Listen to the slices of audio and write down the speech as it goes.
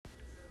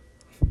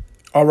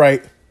All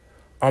right,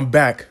 I'm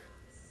back.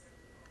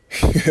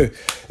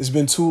 It's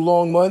been 2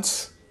 long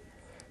months,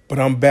 but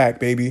I'm back,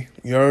 baby.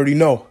 You already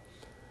know.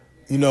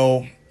 You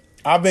know,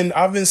 I've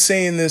been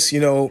saying this,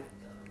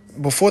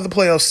 before the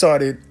playoffs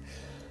started,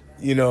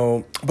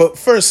 but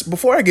first,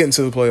 before I get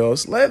into the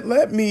playoffs,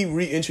 let me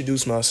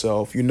reintroduce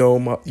myself.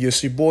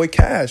 It's your boy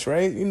Kash,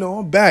 right?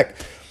 I'm back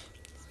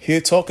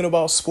here talking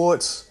about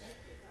sports.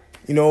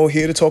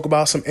 Here to talk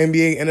about some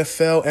NBA,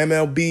 NFL,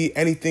 MLB,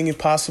 anything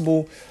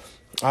impossible.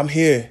 I'm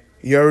here.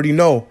 You already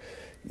know.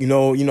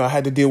 I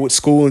had to deal with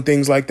school and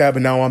things like that,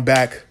 but now I'm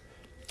back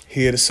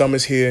here. The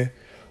summer's here.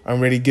 I'm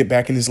ready to get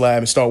back in this lab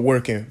and start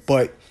working.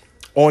 But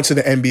on to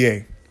the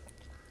NBA.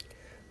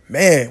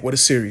 Man, what a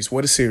series.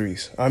 What a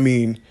series. I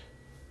mean,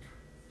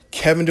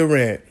 Kevin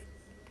Durant,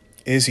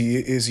 is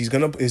he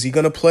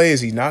gonna play? Is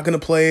he not gonna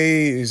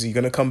play? Is he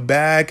gonna come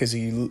back? Is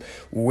he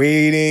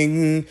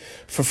waiting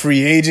for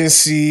free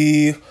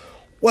agency?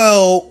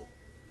 Well,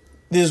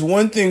 there's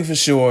one thing for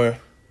sure.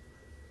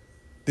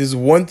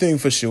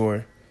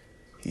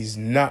 He's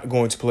not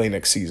going to play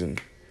next season.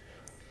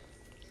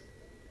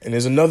 And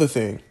there's another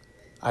thing.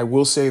 I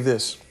will say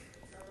this.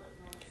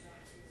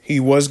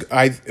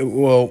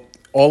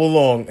 All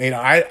along, and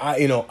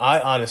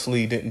I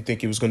honestly didn't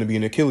think it was going to be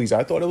an Achilles.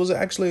 I thought it was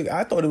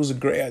a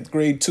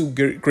grade 2,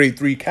 grade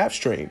 3 cap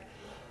strain.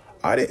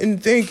 I didn't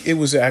think it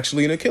was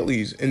actually an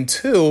Achilles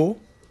until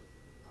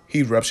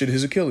he ruptured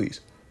his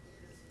Achilles.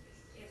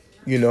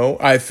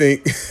 I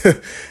think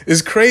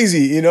it's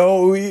crazy.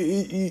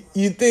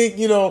 You think,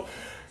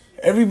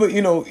 everybody,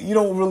 you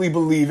don't really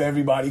believe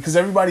everybody because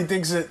everybody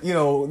thinks that,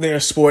 they're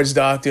a sports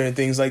doctor and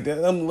things like that.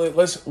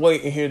 Let's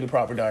wait and hear the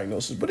proper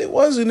diagnosis. But it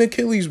was an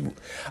Achilles.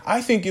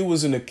 I think it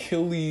was an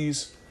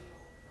Achilles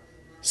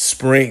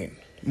sprain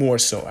more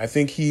so. I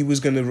think he was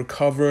going to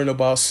recover in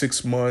about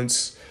 6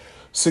 months.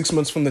 6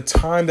 months from the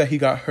time that he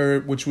got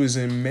hurt, which was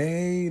in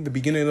May, the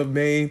beginning of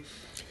May,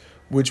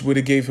 which would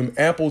have gave him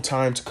ample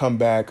time to come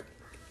back.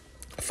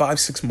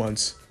 5-6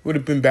 months. Would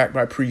have been back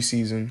by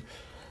preseason.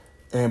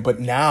 But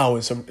now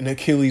it's an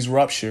Achilles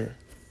rupture.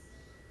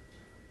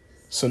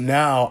 So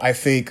now I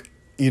think,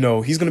 he's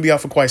going to be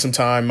out for quite some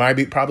time.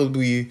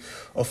 Probably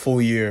a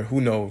full year.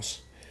 Who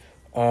knows?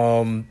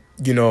 In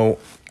the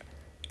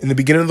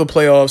beginning of the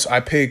playoffs, I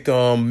picked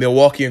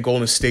Milwaukee and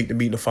Golden State to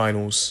meet in the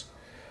finals.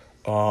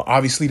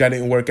 Obviously, that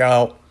didn't work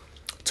out.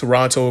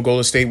 Toronto and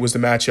Golden State was the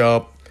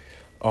matchup.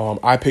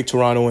 I picked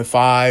Toronto in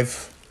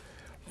 5.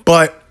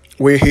 But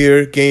we're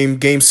here. Game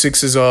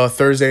 6 is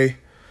Thursday.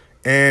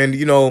 And,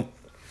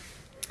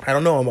 I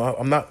don't know.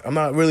 I'm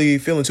not really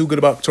feeling too good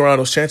about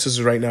Toronto's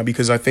chances right now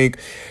because I think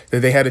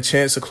that they had a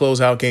chance to close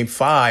out Game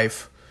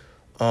 5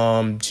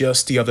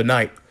 just the other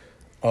night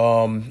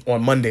on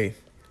Monday.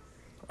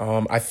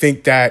 I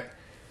think that,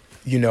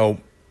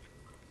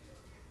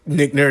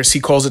 Nick Nurse, he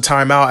calls a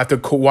timeout after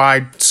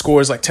Kawhi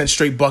scores like 10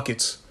 straight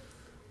buckets.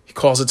 He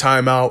calls a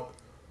timeout.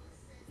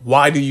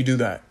 Why do you do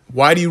that?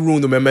 Why do you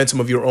ruin the momentum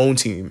of your own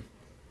team?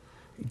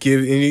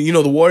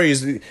 The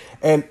Warriors,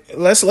 and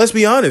let's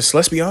be honest.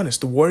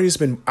 The Warriors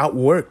been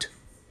outworked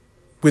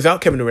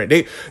without Kevin Durant.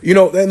 And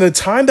the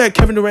time that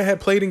Kevin Durant had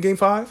played in Game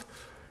 5,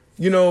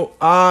 the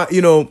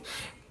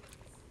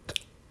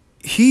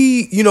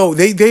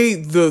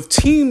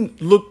team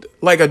looked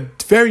like a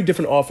very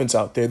different offense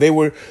out there. They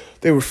were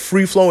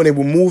free flowing. They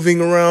were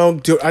moving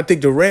around. I think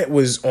Durant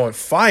was on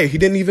fire. He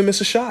didn't even miss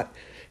a shot.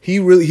 He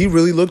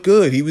really looked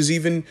good. He was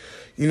even,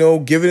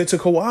 giving it to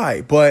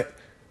Kawhi, but.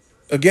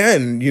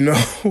 Again,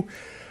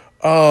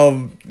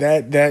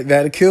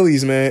 that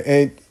Achilles, man.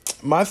 And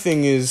my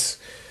thing is,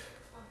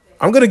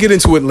 I'm going to get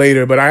into it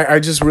later, but I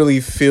just really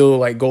feel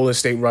like Golden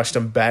State rushed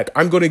him back.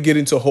 I'm going to get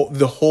into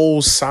the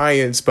whole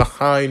science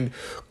behind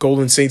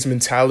Golden State's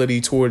mentality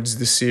towards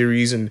the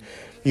series and,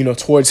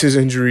 towards his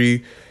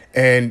injury.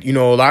 And, a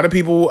lot of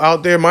people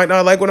out there might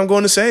not like what I'm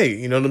going to say.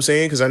 You know what I'm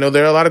saying? Because I know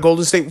there are a lot of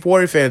Golden State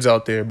Warrior fans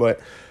out there. But,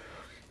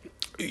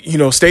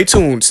 stay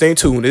tuned.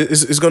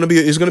 It's going to be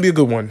a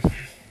good one.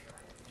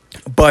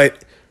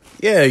 But,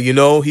 yeah,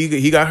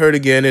 he got hurt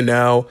again, and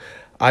now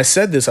I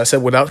said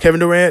without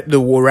Kevin Durant, the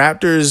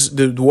Warriors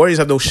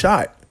have no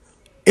shot.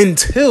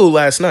 Until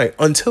last night.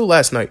 I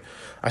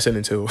said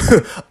until.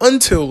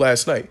 Until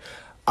last night.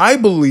 I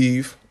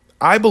believe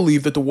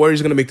that the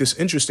Warriors are going to make this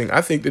interesting.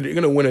 I think that they're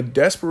going to win a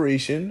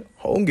desperation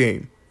home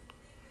game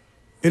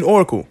in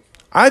Oracle.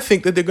 I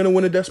think that they're going to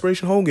win a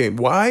desperation home game.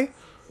 Why?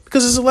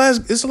 Because it's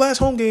the last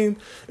home game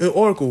in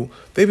Oracle.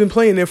 They've been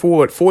playing there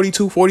for,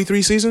 42,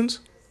 43 seasons?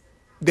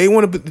 They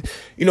want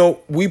to,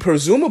 we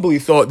presumably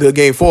thought that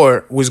Game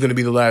 4 was going to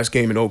be the last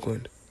game in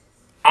Oakland.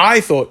 I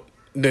thought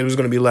that it was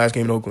going to be the last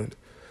game in Oakland.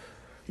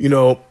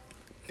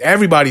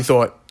 Everybody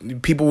thought.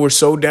 People were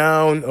so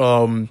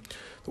down.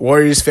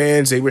 Warriors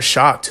fans, they were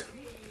shocked.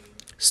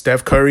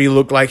 Steph Curry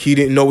looked like he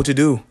didn't know what to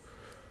do.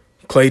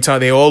 Klay Thompson,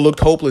 they all looked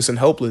hopeless and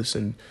helpless.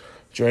 And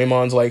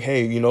Draymond's like,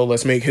 hey,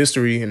 let's make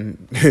history.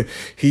 And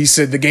he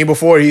said the game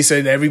before, he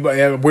said, everybody,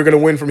 we're going to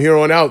win from here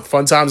on out.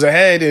 Fun times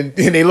ahead. And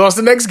they lost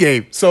the next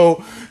game.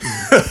 So,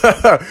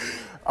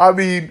 I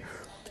mean,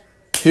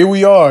 here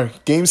we are.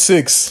 Game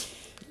 6.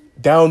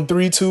 down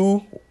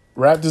 3-2.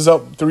 Raptors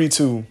up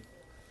 3-2.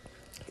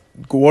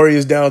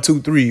 Warriors down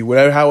 2-3.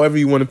 Whatever, however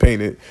you want to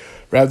paint it.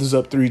 Raptors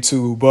up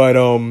 3-2. But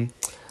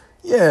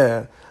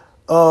yeah.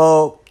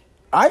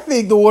 I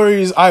think the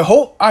Warriors. I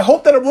hope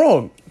that I'm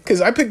wrong because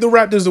I picked the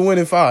Raptors to win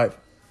in 5.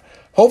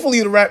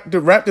 Hopefully the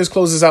Raptors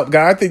closes out.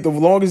 Guy, I think the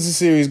longer the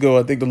series go,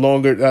 I think the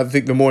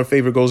more in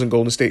favor goes in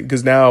Golden State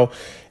because now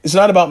it's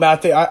not about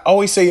math. I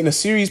always say in a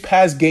series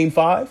past Game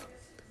 5,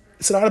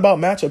 it's not about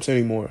matchups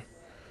anymore.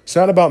 It's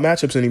not about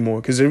matchups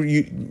anymore because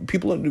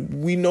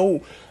we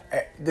know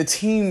the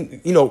team.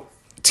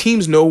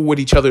 Teams know what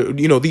each other.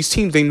 These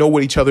teams, they know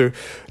what each other.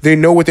 They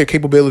know what their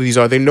capabilities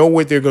are. They know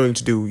what they're going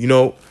to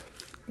do.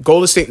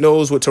 Golden State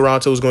knows what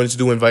Toronto is going to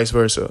do and vice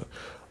versa.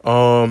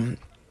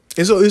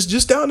 And so it's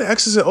just down to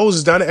X's and O's.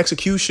 It's down to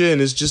execution.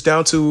 It's just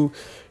down to,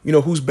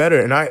 who's better.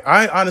 And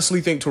I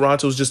honestly think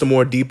Toronto's just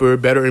a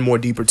better and more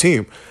deeper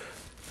team.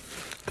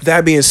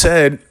 That being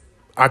said,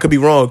 I could be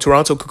wrong.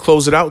 Toronto could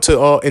close it out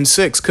to in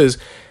 6 because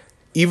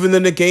even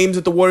in the games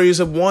that the Warriors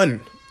have won,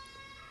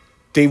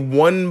 the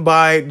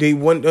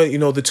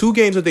 2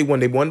 games that they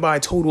won by a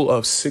total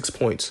of 6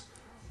 points.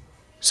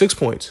 6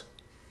 points.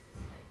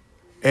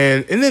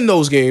 And in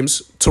those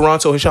games,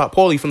 Toronto has shot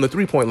poorly from the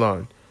 3-point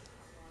line.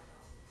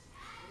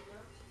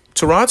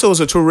 Toronto is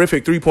a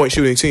terrific 3-point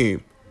shooting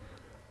team.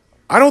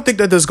 I don't think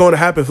that that's going to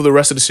happen for the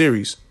rest of the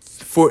series.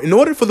 In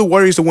order for the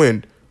Warriors to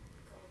win,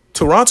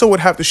 Toronto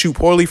would have to shoot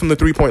poorly from the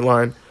 3-point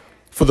line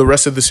for the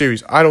rest of the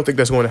series. I don't think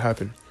that's going to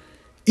happen.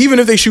 Even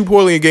if they shoot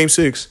poorly in Game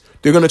 6,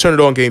 they're going to turn it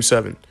on Game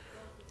 7.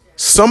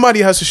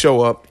 Somebody has to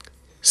show up.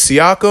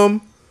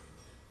 Siakam,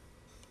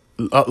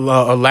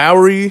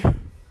 Lowry,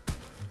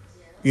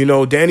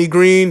 Danny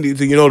Green.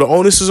 The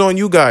onus is on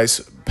you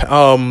guys.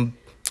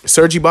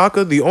 Serge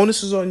Ibaka, the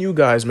onus is on you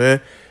guys, man.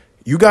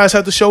 You guys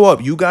have to show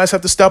up. You guys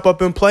have to step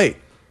up and play.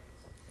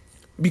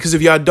 Because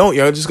if y'all don't,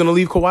 y'all just gonna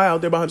leave Kawhi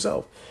out there by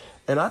himself.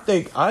 And I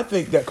think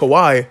that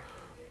Kawhi,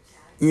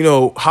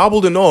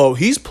 hobbled and all,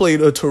 he's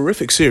played a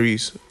terrific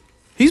series.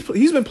 He's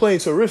been playing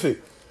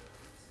terrific.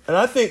 And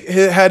I think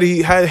had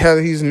it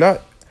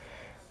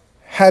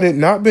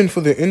not been for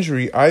the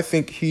injury, I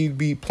think he'd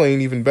be playing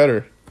even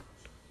better.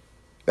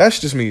 That's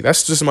just me.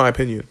 That's just my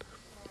opinion.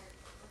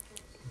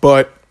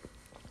 But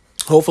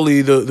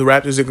hopefully the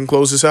Raptors can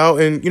close this out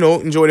and,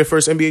 enjoy their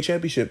first NBA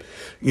championship.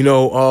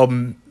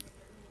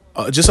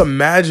 Just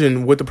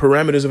imagine what the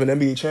parameters of an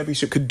NBA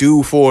championship could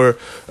do for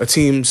a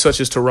team such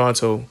as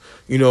Toronto.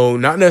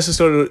 Not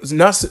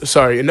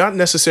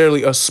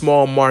necessarily a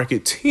small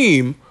market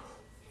team,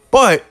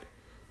 but,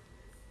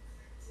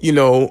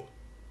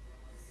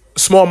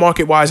 small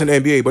market wise in the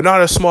NBA, but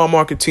not a small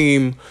market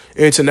team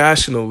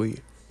internationally,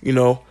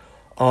 It'll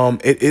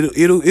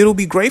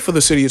be great for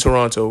the city of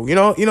Toronto.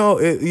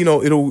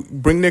 It'll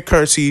bring their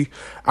currency.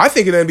 I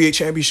think an NBA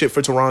championship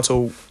for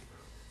Toronto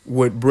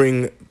would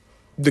bring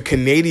the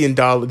Canadian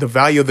dollar, the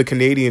value of the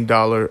Canadian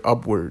dollar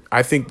upward.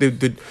 I think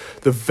the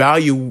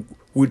value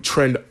would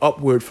trend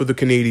upward for the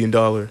Canadian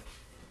dollar.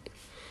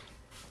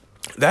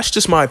 That's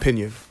just my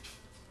opinion.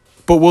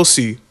 But we'll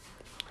see.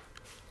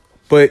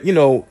 But,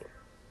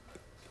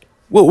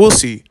 we'll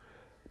see.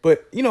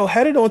 But,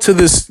 headed on to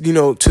this,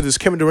 to this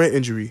Kevin Durant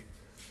injury.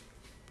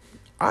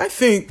 I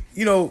think,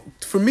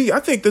 for me, I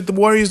think that the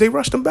Warriors, they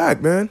rushed him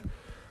back, man.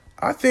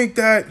 I think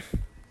that,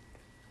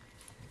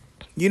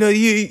 he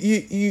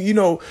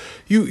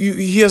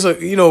has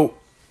a,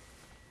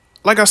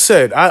 like I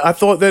said, I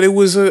thought that it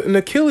was an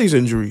Achilles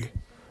injury.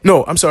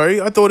 No, I'm sorry.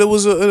 I thought it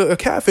was a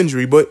calf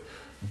injury, but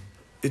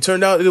it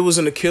turned out it was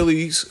an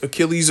Achilles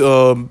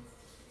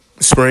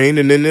sprain,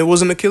 and then it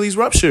was an Achilles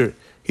rupture.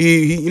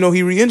 He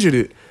re-injured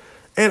it.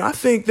 And I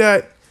think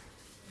that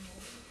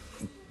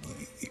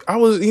I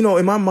was,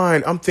 in my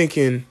mind, I'm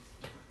thinking,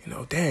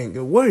 dang,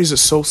 the Warriors are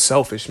so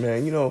selfish,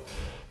 man.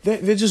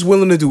 They're just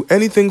willing to do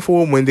anything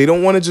for him when they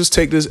don't want to just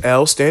take this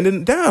L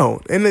standing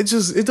down. And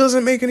it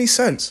doesn't make any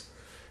sense.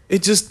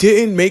 It just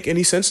didn't make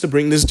any sense to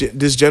bring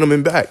this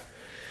gentleman back.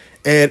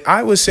 And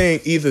I was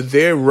saying either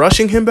they're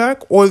rushing him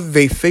back or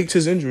they faked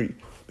his injury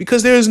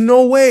because there is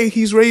no way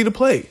he's ready to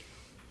play.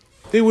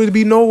 There would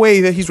be no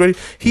way that he's ready.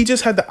 He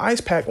just had the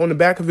ice pack on the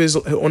back of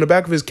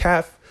his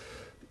calf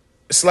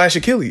 /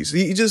 Achilles.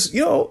 He just,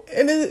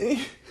 and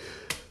then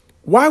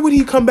why would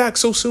he come back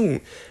so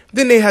soon?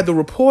 Then they had the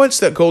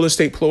reports that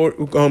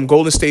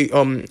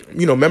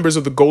members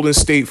of the Golden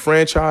State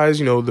franchise,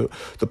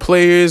 the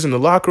players in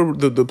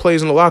the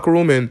players in the locker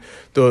room and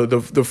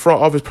the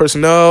front office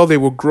personnel, they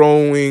were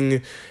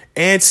growing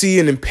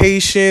antsy and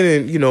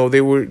impatient, and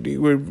they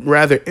were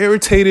rather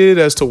irritated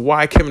as to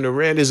why Kevin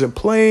Durant isn't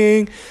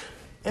playing.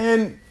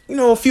 And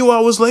a few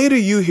hours later,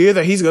 you hear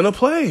that he's gonna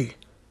play.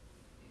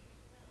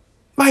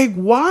 Like,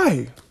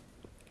 why?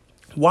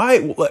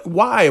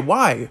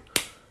 Why?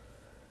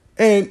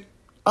 And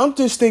I'm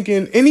just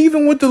thinking, and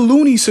even with the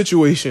Looney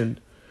situation,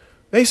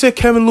 they said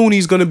Kevin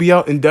Looney's going to be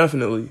out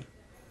indefinitely.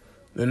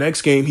 The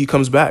next game, he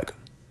comes back.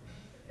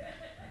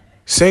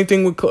 Same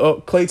thing with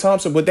Klay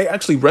Thompson, but they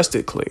actually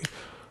rested Klay.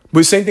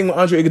 But same thing with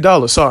Andre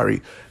Iguodala,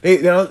 sorry.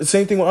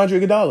 Same thing with Andre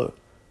Iguodala.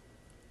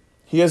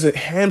 He has a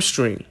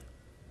hamstring.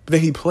 than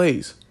he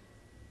plays.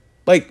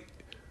 Like,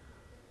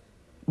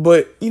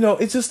 but,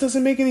 it just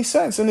doesn't make any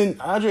sense. And then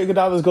Andre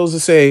Iguodala goes to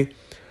say,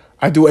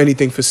 I do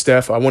anything for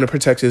Steph. I want to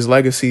protect his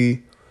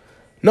legacy.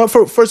 No,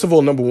 first of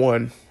all, number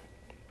one,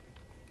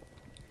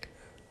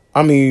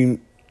 I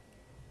mean,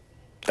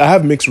 I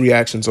have mixed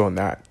reactions on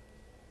that.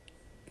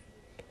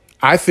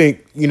 I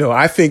think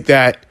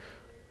that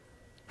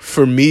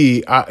for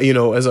me,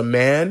 as a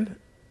man,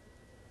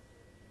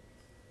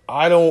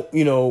 I don't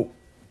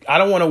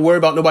want to worry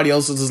about nobody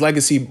else's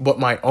legacy but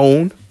my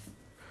own.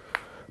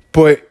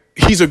 But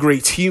he's a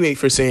great teammate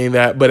for saying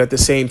that. But at the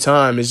same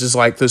time, it's just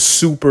like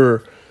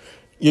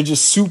you're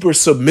just super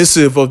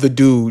submissive of the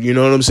dude. You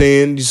know what I'm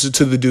saying? Just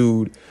to the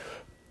dude.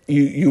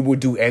 You would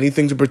do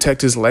anything to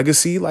protect his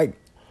legacy? Like,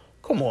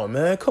 come on,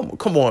 man.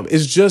 Come on.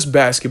 It's just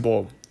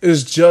basketball.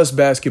 It's just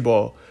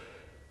basketball.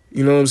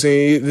 You know what I'm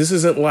saying? This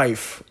isn't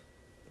life.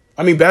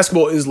 I mean,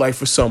 basketball is life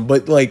for some,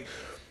 but like,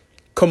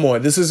 come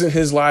on. This isn't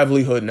his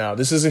livelihood now.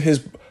 This isn't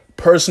his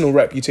personal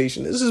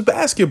reputation. This is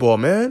basketball,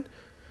 man.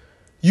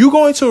 You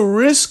going to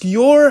risk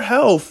your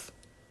health,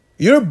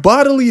 your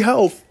bodily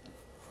health,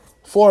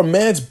 for a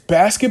man's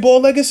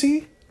basketball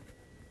legacy?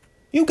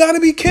 You got to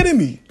be kidding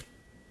me.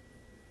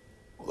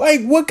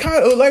 Like, what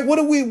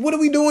are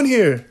we doing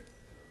here?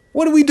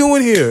 What are we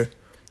doing here?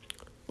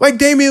 Like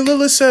Damian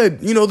Lillard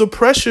said, the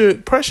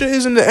pressure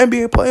is in the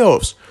NBA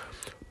playoffs.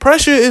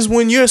 Pressure is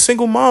when you're a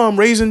single mom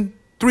raising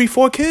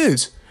 3-4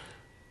 kids.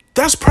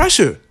 That's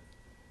pressure.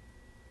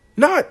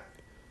 Not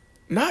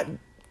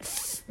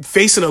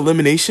facing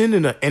elimination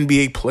in an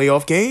NBA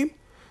playoff game.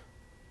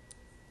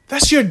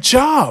 That's your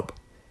job.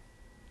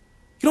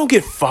 You don't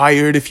get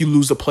fired if you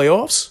lose the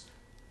playoffs.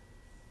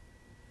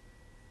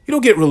 You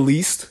don't get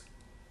released.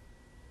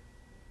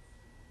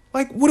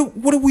 Like,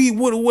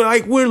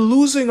 we're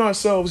losing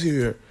ourselves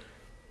here.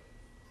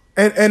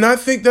 And I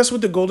think that's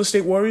what the Golden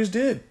State Warriors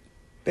did.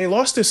 They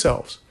lost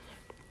themselves.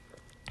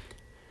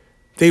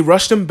 They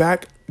rushed him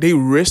back. They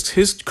risked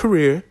his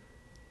career.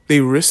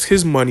 They risked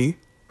his money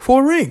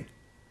for a ring.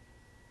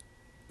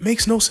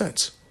 Makes no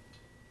sense.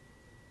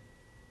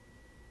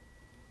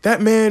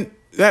 That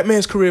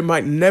man's career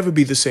might never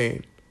be the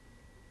same.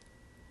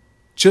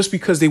 Just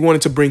because they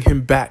wanted to bring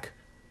him back.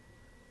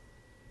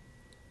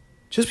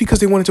 Just because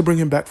they wanted to bring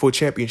him back for a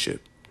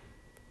championship.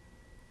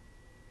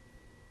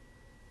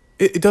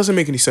 It doesn't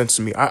make any sense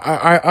to me.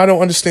 I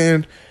don't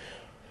understand,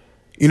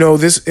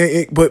 this.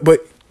 But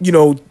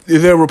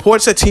there are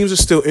reports that teams are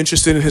still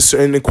interested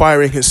in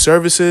acquiring his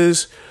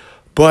services,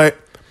 but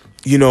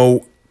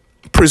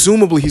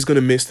presumably he's going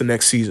to miss the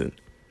next season.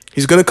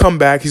 He's going to come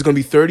back. He's going to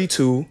be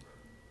 32.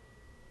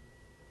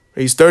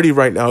 He's 30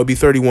 right now. He'll be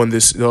 31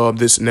 this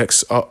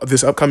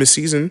upcoming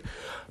season.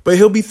 But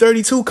he'll be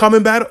 32,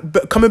 coming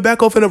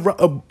back off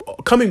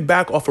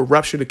a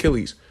ruptured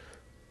Achilles.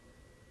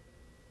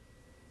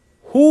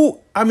 Why?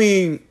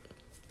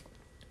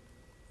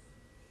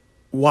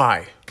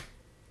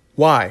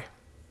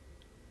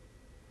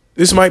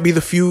 This might be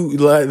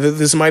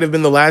this might have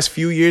been the last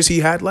few years he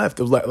had left,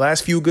 the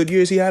last few good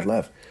years he had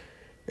left.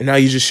 And now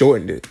you just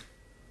shortened it.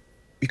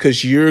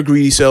 Because your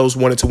greedy selves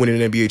wanted to win an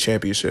NBA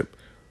championship.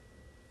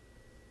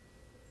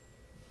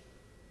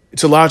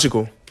 It's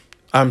illogical.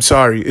 I'm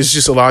sorry. It's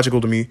just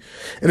illogical to me.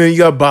 And then you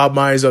got Bob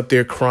Myers up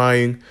there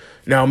crying.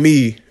 Now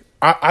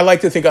I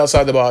like to think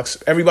outside the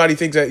box. Everybody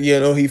thinks that,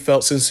 he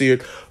felt sincere.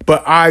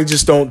 But I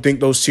just don't think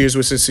those tears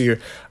were sincere.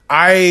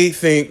 I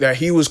think that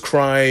he was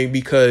crying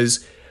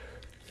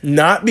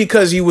not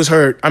because he was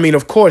hurt. I mean,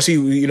 of course, he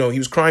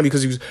was crying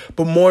because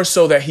but more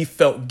so that he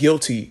felt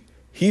guilty.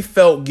 He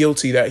felt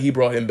guilty that he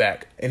brought him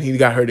back and he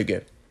got hurt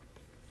again.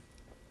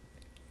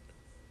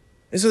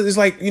 It's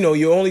like,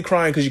 you're only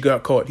crying because you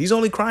got caught. He's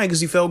only crying because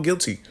he felt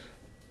guilty.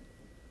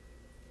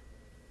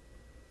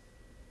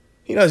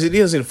 He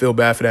doesn't feel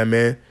bad for that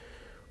man.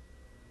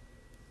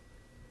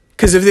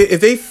 Because if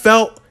they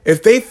felt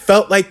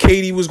like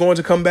KD was going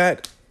to come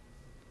back,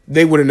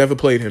 they would have never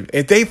played him.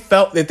 If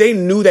they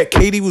knew that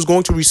KD was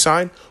going to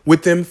resign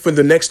with them for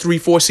the next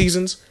 3-4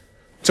 seasons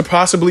to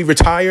possibly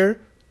retire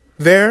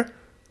there,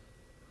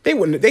 they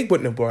wouldn't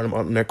have brought him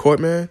on that court,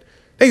 man.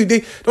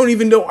 They don't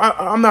even know.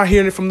 I'm not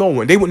hearing it from no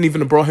one. They wouldn't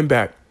even have brought him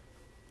back.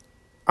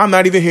 I'm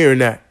not even hearing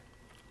that.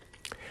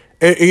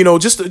 And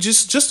just to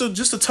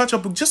touch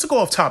up, just to go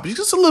off topic,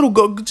 just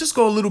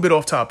go a little bit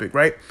off topic,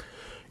 right?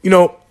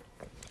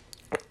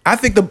 I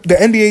think the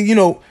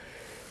NBA,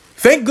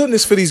 thank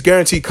goodness for these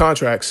guaranteed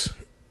contracts,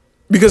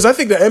 because I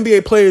think the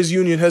NBA Players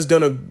Union has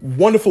done a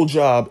wonderful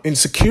job in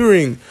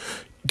securing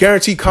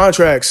guaranteed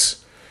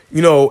contracts,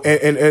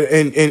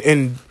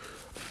 and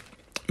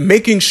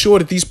making sure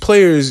that these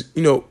players,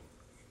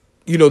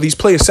 these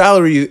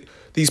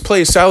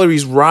players'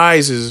 salaries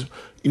rises,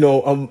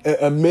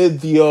 amid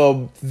the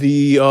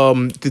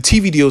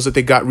TV deals that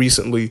they got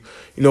recently,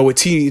 with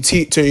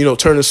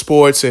Turner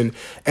Sports and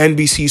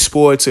NBC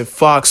Sports and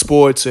Fox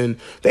Sports, and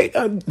the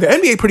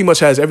NBA pretty much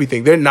has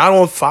everything. They're not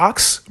on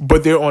Fox,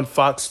 but they're on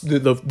Fox,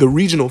 the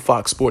regional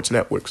Fox Sports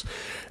networks.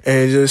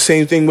 And the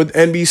same thing with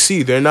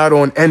NBC. They're not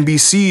on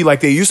NBC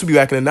like they used to be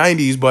back in the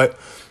 90s, but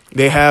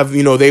They have,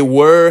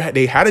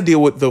 they had to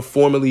deal with the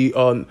formerly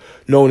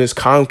known as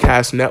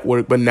Comcast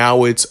Network, but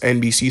now it's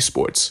NBC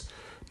Sports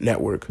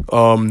Network.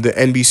 The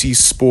NBC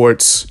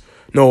Sports,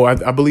 no,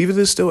 I believe it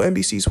is still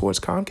NBC Sports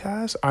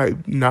Comcast.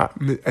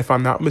 If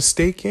I'm not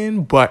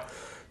mistaken, but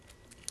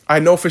I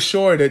know for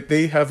sure that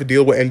they have a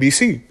deal with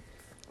NBC,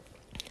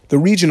 the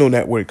regional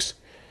networks.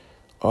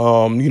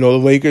 The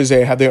Lakers,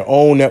 they have their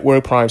own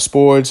network, Prime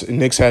Sports, and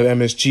Knicks have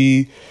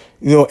MSG.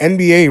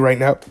 NBA right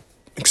now,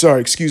 the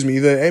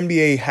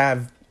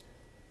NBA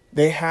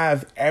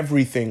have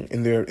everything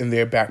in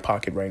their back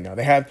pocket right now.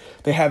 They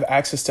have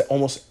access to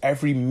almost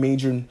every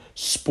major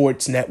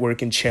sports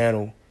network and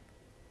channel.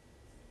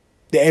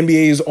 The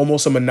NBA is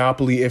almost a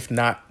monopoly, if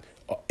not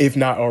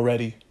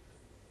already,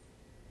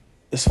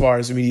 as far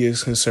as media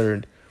is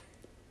concerned.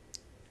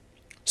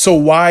 So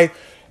why?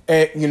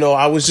 I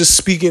was just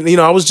speaking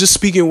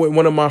with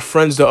one of my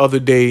friends the other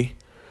day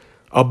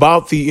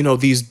about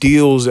these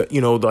deals,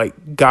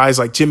 like guys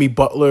like Jimmy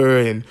Butler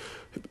and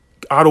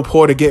Otto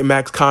Porter getting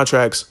max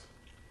contracts.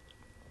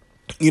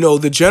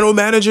 The general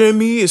manager in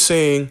me is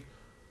saying,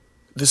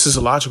 this is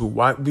illogical.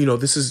 Why,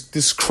 this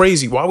is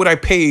crazy. Why would I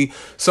pay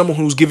someone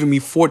who's giving me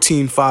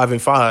 14, 5,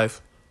 and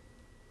 5,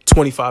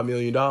 $25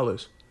 million?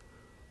 But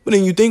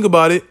then you think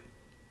about it,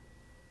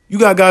 you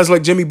got guys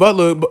like Jimmy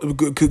Butler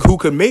who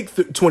could make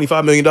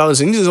 $25 million and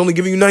he's only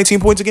giving you 19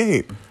 points a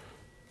game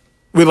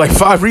with like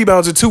 5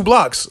 rebounds and 2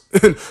 blocks.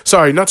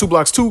 Sorry, not 2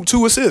 blocks, two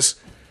assists.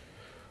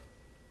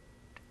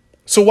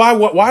 So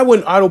why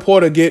wouldn't Otto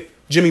Porter get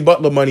Jimmy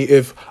Butler money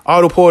if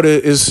Otto Porter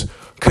is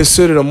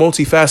considered a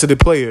multifaceted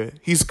player?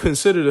 He's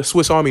considered a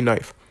Swiss Army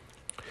knife.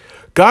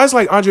 Guys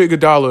like Andre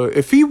Iguodala,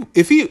 if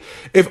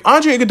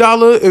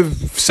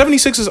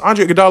 76ers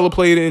Andre Iguodala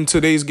played in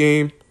today's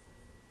game,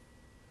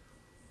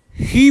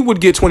 he would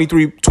get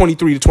 23 to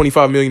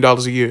 $25 million a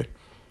year.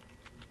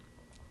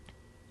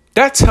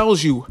 That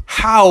tells you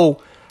how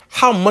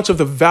much of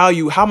the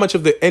value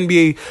of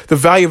the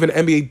value of an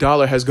NBA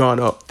dollar has gone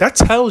up. That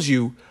tells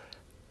you,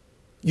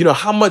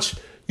 how much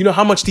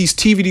these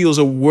TV deals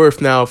are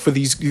worth now for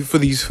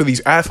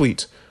these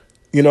athletes.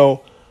 The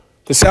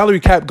salary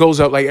cap goes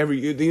up like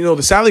the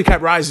salary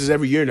cap rises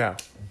every year now.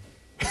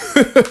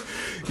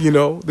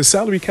 The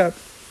salary cap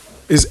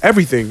is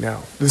everything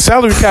now. The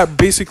salary cap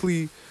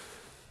basically,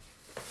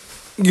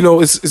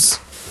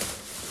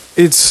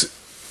 it's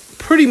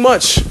pretty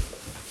much,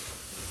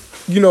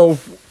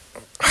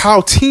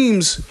 how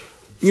teams,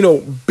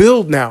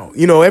 build now.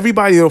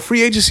 Everybody,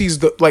 free agency is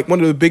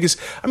one of the biggest.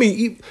 I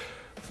mean,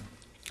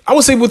 I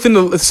would say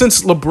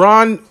since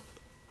LeBron.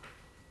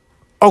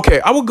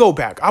 Okay, I would go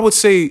back. I would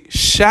say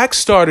Shaq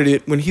started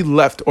it when he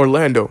left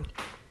Orlando.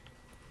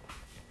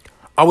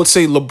 I would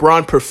say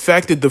LeBron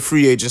perfected the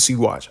free agency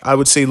watch. I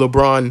would say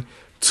LeBron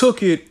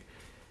took it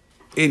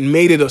and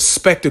made it a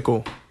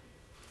spectacle.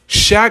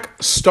 Shaq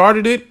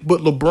started it, but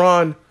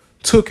LeBron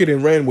took it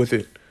and ran with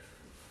it.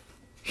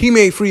 He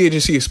made free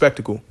agency a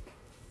spectacle.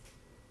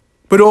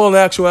 But all in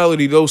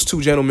actuality, those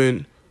two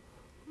gentlemen,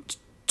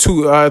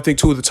 I think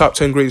two of the top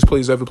 10 greatest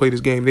players ever played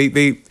this game.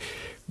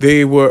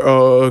 They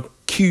were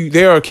key.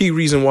 They are a key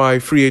reason why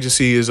free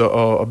agency is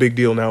a big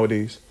deal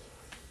nowadays.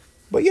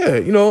 But yeah,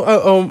 you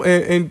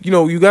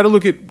got to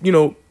look at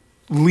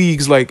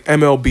leagues like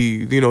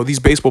MLB. These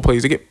baseball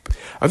players,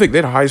 I think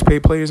they're the highest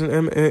paid players in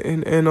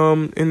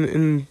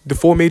the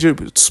 4 major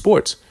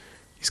sports.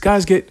 These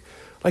guys get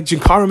like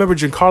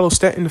Giancarlo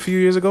Stanton a few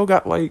years ago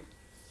got like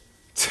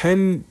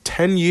 10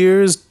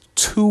 years,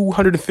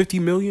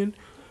 $250 million.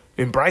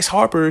 And Bryce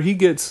Harper, he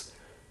just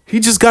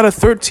got a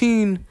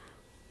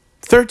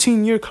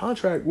 13-year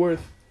contract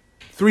worth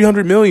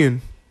 $300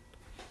 million.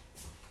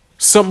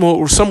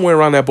 Somewhere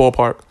around that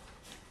ballpark.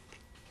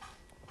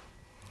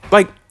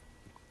 Like,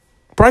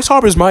 Bryce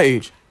Harper's my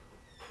age.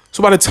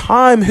 So by the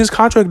time his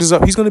contract is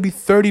up, he's going to be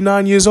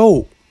 39 years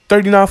old.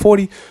 39,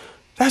 40.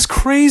 That's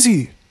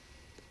crazy.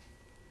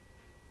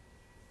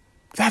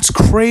 That's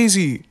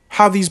crazy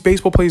how these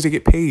baseball players, they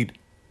get paid.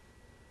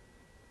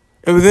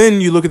 And then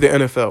you look at the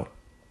NFL.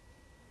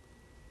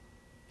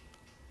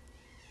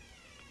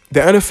 The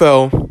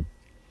NFL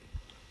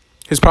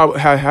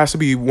has to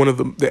be one of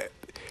the,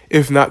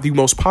 if not the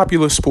most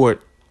popular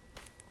sport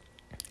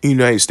in the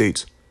United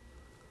States.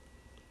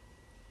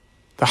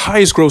 The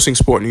highest grossing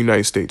sport in the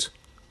United States.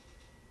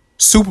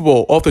 Super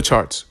Bowl off the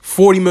charts.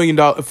 $40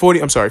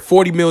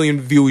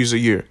 million viewers a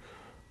year.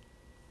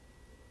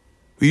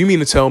 You mean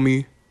to tell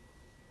me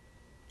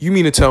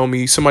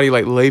somebody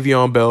like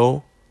Le'Veon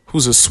Bell,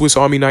 who's a Swiss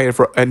Army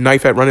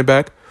knife at running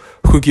back,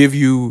 who give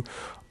you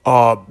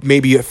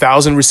maybe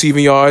 1,000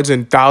 receiving yards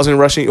and 1,000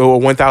 rushing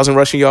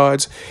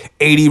yards,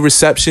 80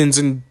 receptions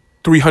and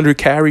 300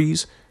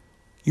 carries?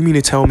 You mean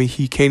to tell me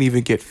he can't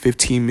even get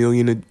 $15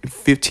 million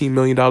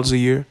a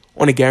year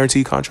on a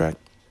guaranteed contract?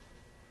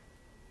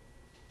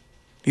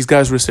 These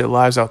guys risk their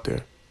lives out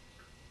there.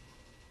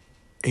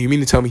 And you mean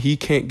to tell me he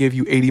can't give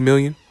you $80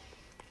 million?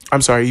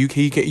 I'm sorry, you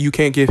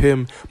can't give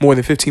him more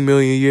than $15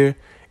 million a year,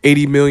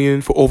 $80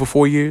 million for over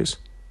 4 years?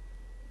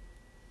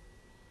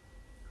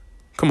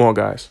 Come on,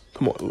 guys.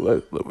 Come on,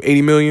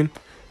 $80 million.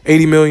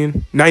 $80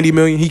 million, $90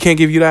 million. He can't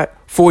give you that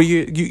 4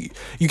 years.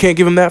 You can't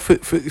give him that for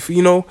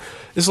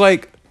it's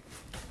like,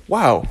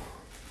 wow.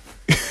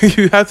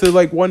 You have to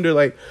like wonder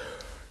like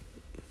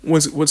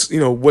what's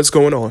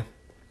going on.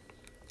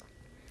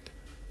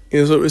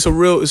 It's a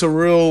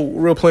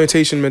real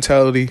plantation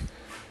mentality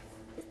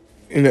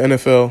in the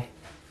NFL.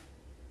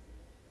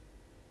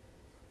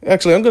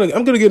 Actually, I'm gonna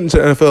get into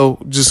the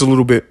NFL just a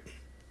little bit.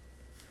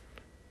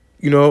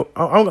 I'm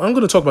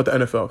gonna talk about the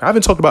NFL. I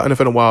haven't talked about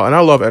NFL in a while, and I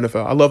love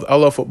NFL. I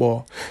love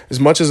football as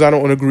much as I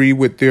don't agree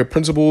with their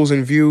principles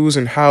and views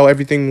and how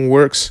everything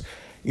works,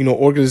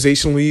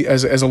 organizationally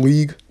as a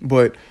league.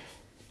 But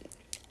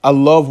I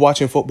love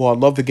watching football. I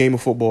love the game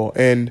of football,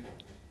 and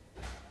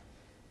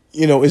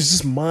it's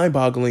just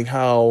mind-boggling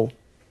how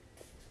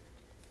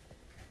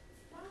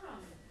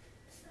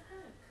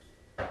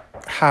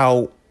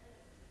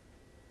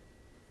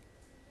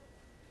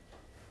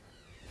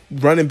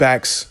running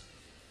backs.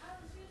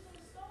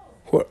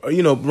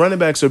 Running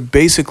backs are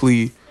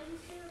basically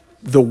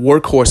the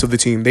workhorse of the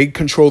team. They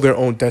control their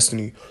own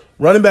destiny.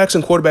 Running backs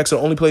and quarterbacks are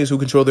the only players who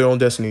control their own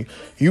destiny.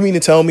 You mean to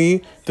tell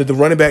me that the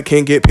running back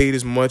can't get paid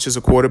as much as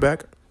a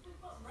quarterback?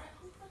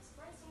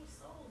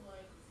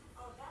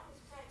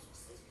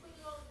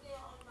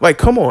 Like,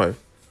 come on.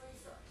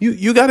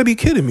 You got to be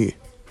kidding me.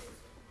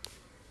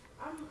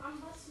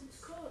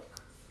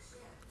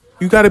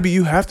 You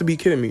have to be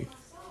kidding me.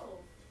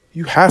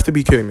 You have to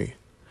be kidding me.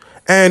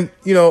 And,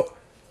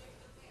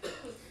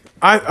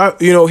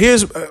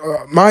 here's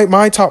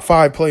my top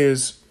 5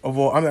 players of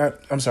all.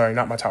 I'm sorry,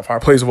 not my top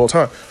 5 players of all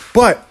time,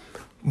 but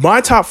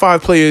my top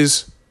 5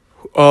 players,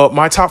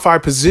 my top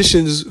 5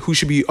 positions who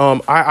should be.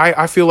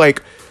 I feel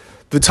like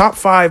the top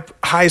 5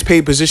 highest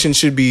paid positions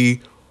should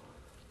be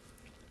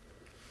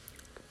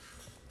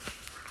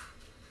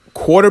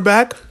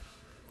quarterback,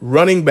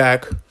 running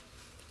back,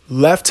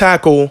 left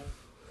tackle,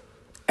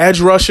 edge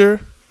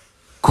rusher,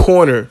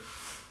 corner.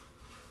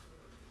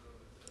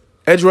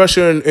 Edge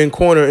rusher and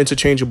corner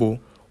interchangeable,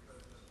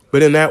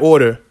 but in that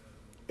order,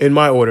 in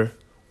my order,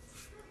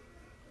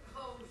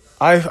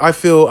 I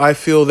feel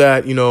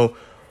that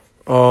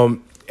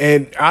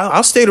and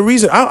I'll state a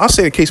reason. I'll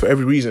state a case for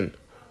every reason.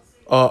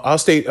 I'll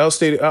state a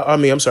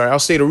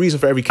reason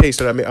for every case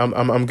that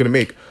I'm gonna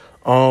make.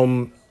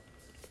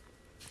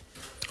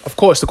 Of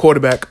course, the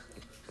quarterback,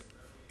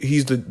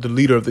 he's the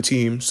leader of the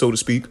team, so to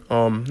speak.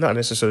 Not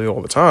necessarily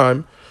all the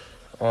time.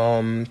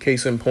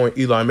 Case in point,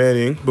 Eli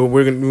Manning, but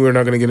we're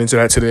not gonna get into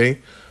that today.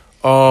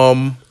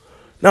 Not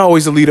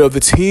always the leader of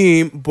the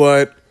team,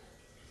 but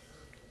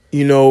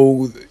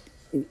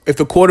if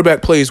the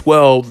quarterback plays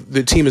well,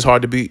 the team is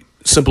hard to beat.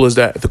 Simple as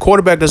that. If the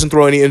quarterback doesn't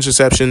throw any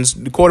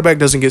interceptions, the quarterback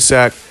doesn't get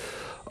sacked,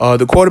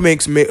 the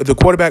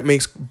quarterback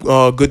makes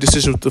good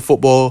decisions with the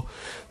football,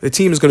 the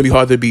team is going to be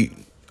hard to beat.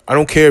 I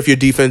don't care if your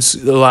defense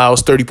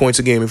allows 30 points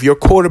a game. If your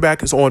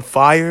quarterback is on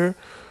fire,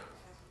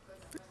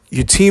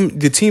 the team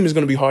is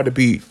going to be hard to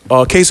beat.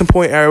 Case in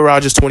point, Aaron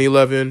Rodgers,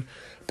 2011.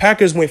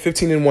 Packers went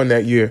 15-1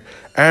 that year.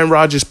 Aaron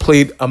Rodgers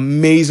played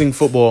amazing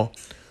football.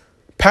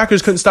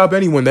 Packers couldn't stop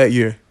anyone that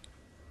year.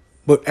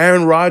 But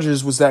Aaron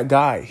Rodgers was that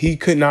guy. You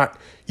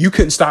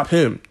couldn't stop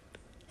him.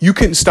 You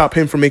couldn't stop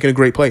him from making a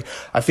great play.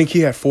 I think he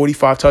had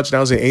 45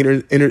 touchdowns and 8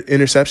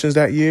 interceptions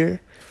that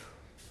year.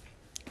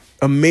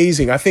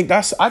 Amazing. I think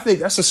that's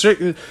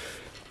the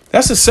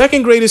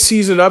second greatest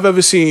season I've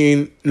ever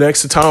seen,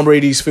 next to Tom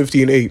Brady's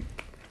 50-8.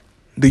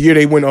 The year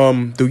they went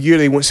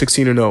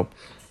 16-0.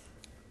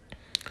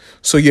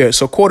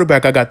 So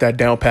quarterback, I got that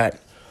down pat.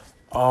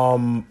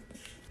 Running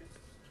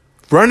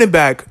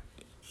back,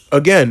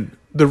 again,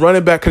 the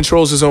running back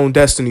controls his own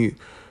destiny.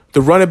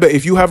 The running back,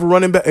 if you have a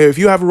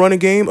running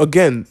game,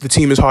 again, the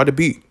team is hard to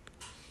beat.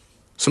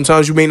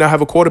 Sometimes you may not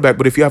have a quarterback,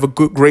 but if you have a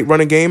great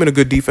running game and a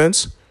good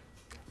defense,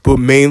 but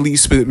mainly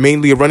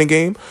a running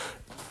game,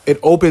 it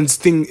opens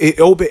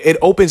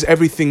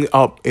everything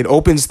up. It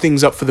opens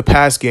things up for the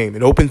pass game.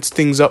 It opens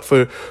things up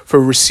for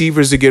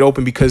receivers to get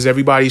open because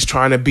everybody's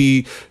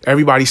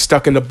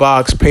stuck in the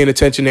box paying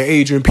attention to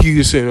Adrian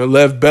Peterson or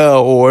Lev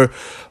Bell or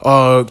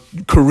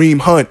Kareem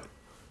Hunt.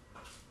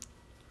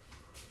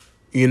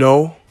 It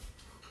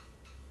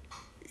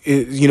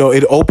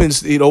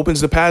opens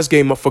the pass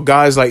game up for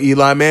guys like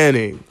Eli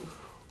Manning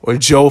or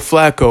Joe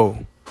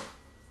Flacco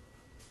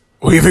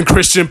or even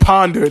Christian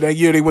Ponder that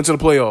year they went to the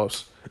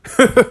playoffs.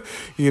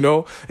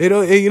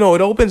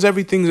 It opens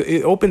everything.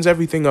 It opens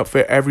everything up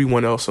for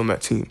everyone else on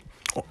that team,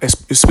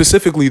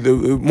 specifically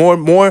more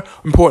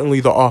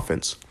importantly the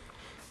offense.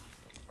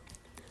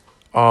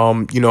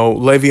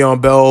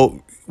 Le'Veon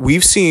Bell.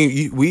 We've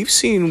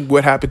seen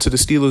what happened to the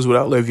Steelers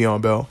without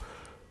Le'Veon Bell.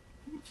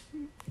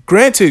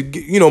 Granted,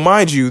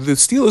 mind you, the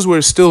Steelers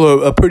were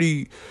still a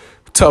pretty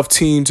tough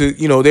team to.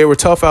 They were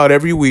tough out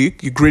every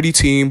week, a gritty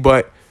team,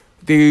 but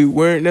they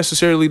weren't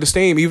necessarily the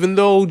same, even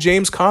though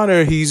James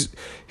Conner, he's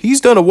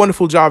done a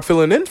wonderful job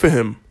filling in for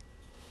him.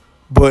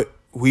 But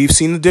we've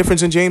seen the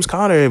difference in James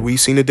Conner, and we've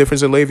seen the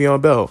difference in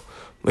Le'Veon Bell.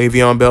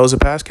 Le'Veon Bell is a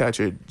pass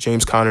catcher.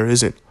 James Conner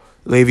isn't.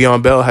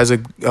 Le'Veon Bell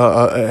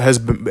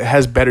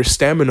has better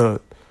stamina.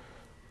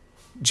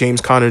 James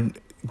Conner,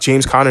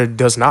 James Conner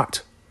does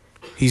not.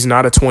 He's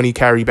not a 20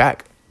 carry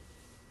back,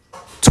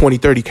 20,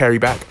 30 carry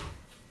back.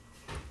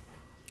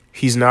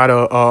 He's not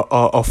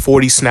a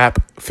 40 snap,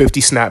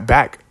 50 snap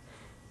back.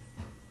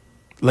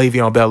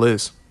 Le'Veon Bell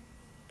is.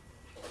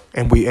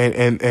 And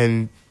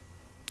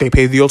they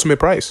paid the ultimate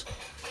price.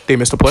 They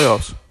missed the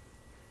playoffs.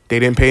 They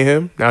didn't pay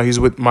him. Now he's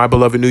with my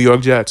beloved New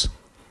York Jets.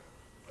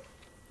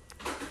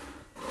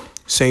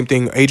 Same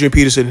thing. Adrian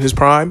Peterson in his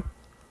prime.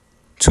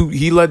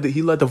 He led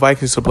the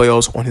Vikings to the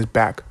playoffs on his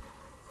back.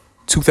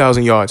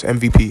 2,000 yards,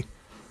 MVP.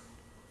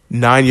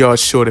 9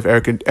 yards short of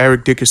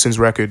Eric Dickerson's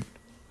record.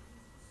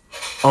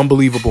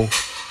 Unbelievable.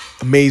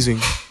 Amazing.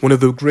 One of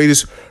the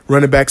greatest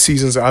running back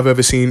seasons I've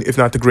ever seen, if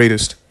not the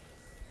greatest.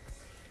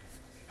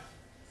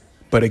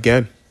 But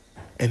again,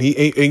 and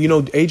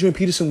Adrian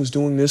Peterson was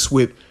doing this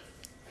with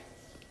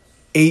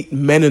 8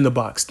 men in the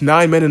box,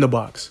 9 men in the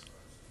box.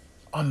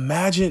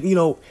 Imagine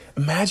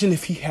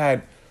if he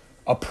had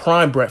a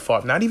prime Brett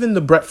Favre, not even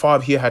the Brett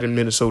Favre he had in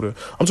Minnesota.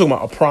 I'm talking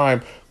about a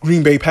prime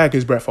Green Bay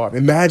Packers Brett Favre.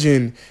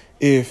 Imagine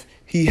if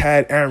he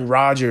had Aaron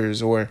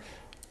Rodgers, or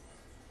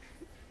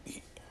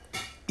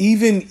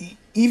even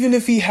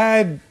if he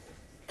had,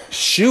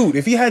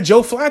 if he had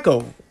Joe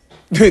Flacco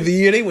the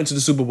year they went to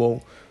the Super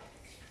Bowl.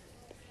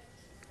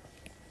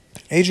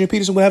 Adrian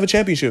Peterson would have a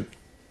championship.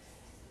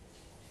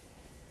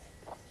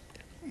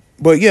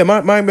 But yeah,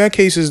 my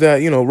case is that,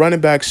 running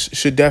backs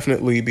should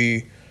definitely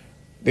be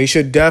be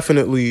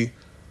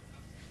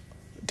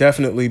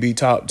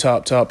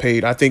top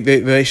paid. I think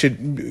they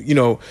should,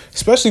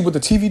 especially with the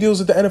TV deals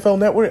that the NFL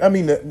Network, I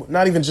mean,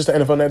 not even just the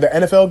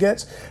NFL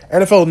gets.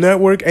 NFL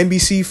Network,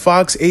 NBC,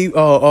 Fox,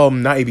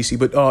 not ABC,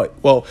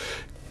 but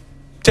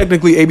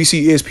technically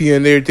ABC,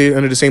 ESPN, they're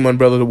under the same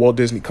umbrella, the Walt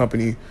Disney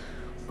Company.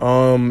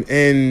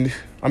 And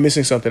I'm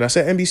missing something. I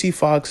said NBC,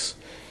 Fox,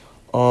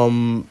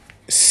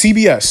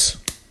 CBS.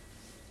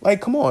 Like,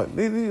 come on.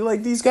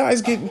 These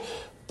guys get...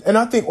 And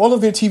I think all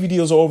of their TV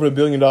deals are over $1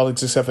 billion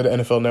except for the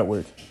NFL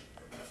Network.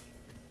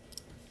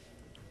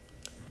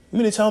 You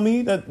mean to tell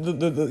me that,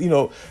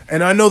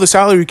 and I know the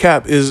salary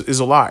cap is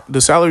a lot.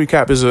 The salary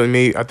cap is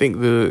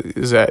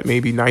at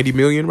maybe 90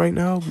 million right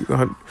now.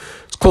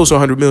 It's close to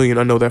 100 million.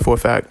 I know that for a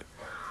fact.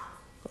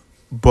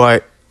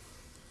 But,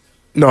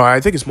 no, I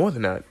think it's more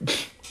than that.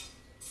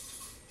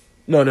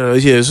 No.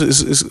 Yeah,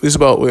 it's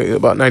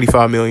about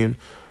 95 million.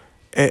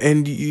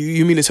 And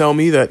you mean to tell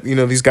me that,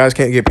 these guys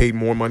can't get paid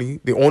more money?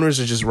 The owners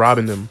are just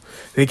robbing them.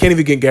 They can't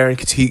even get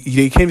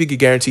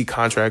guaranteed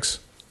contracts.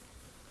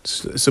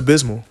 It's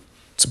abysmal.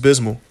 It's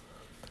abysmal.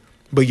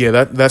 But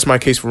yeah, that's my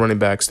case for running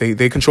backs.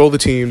 They control the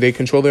team. They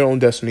control their own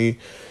destiny.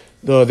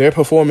 Their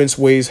performance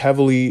weighs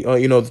heavily.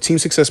 The team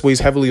success weighs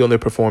heavily on their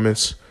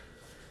performance.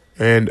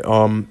 And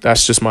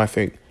that's just my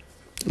thing.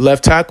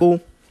 Left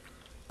tackle.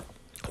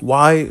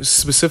 Why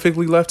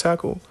specifically left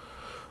tackle?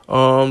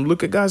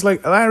 Look at guys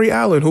like Larry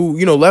Allen, who,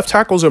 left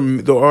tackles are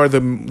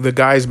the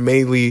guys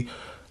mainly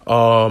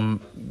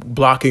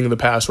blocking the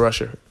pass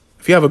rusher.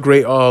 If you have a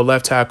great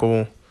left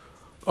tackle,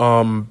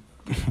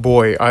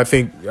 boy, I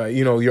think,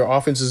 your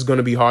offense is going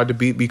to be hard to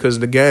beat because,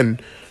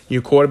 again,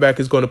 your quarterback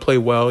is going to play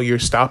well. You're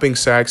stopping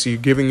sacks. You're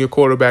giving your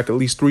quarterback at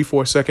least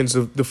 3-4 seconds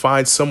to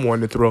find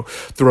someone to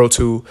throw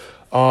to.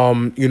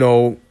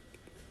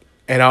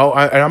 And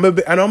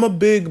I'm a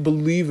big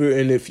believer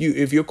in if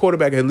your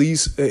quarterback at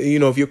least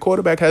if your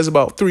quarterback has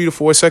about 3 to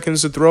 4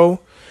 seconds to throw,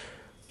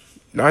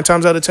 9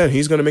 times out of 10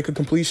 he's going to make a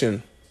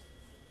completion.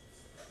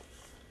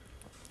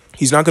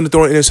 He's not going to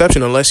throw an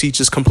interception unless he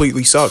just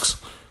completely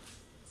sucks.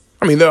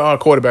 I mean, there are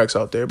quarterbacks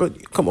out there,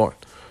 but come on,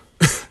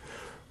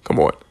 come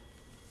on.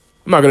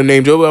 I'm not going to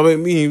name Joe, but I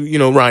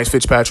mean, Ryan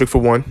Fitzpatrick for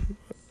one.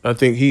 I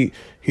think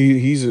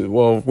he's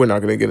well. We're not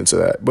going to get into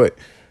that, but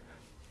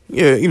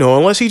yeah,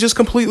 unless he just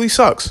completely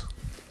sucks.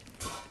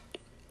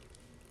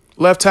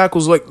 Left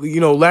tackles like,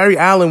 Larry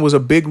Allen was a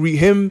big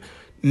him,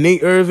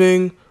 Nate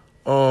Irving,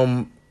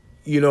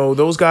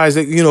 those guys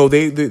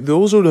that,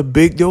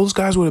 those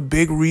guys were the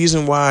big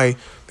reason why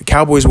the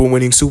Cowboys were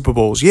winning Super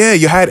Bowls. Yeah,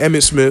 you had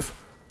Emmitt Smith.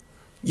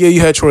 Yeah,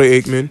 you had Troy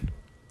Aikman.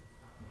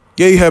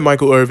 Yeah, you had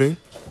Michael Irving.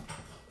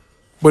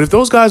 But if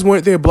those guys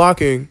weren't there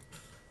blocking,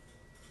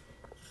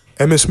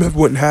 Emmitt Smith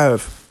wouldn't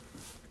have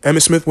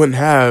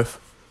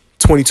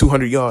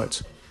 2,200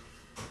 yards.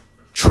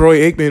 Troy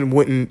Aikman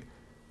wouldn't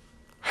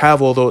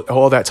have all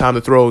that time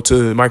to throw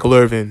to Michael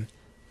Irvin.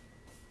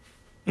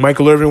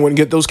 Michael Irvin wouldn't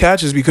get those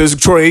catches because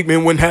Troy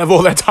Aikman wouldn't have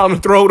all that time to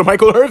throw to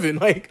Michael Irvin.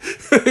 Like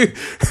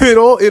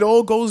it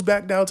all goes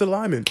back down to the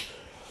linemen.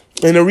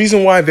 And the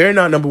reason why they're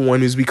not number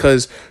one is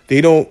because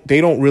they don't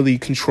really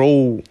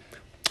control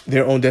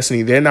their own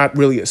destiny. They're not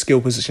really a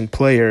skill position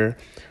player,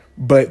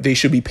 but they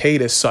should be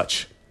paid as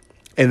such.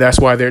 And that's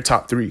why they're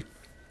top 3.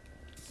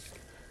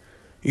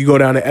 You go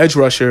down to edge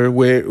rusher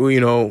where,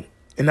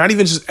 and not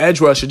even just edge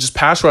rusher, just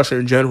pass rusher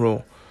in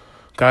general.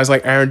 Guys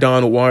like Aaron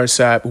Donald, Warren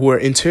Sapp, who are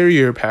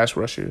interior pass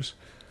rushers.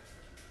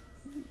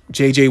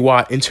 J.J.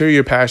 Watt,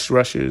 interior pass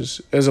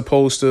rushers, as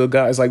opposed to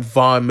guys like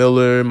Von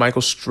Miller,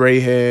 Michael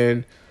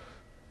Strahan,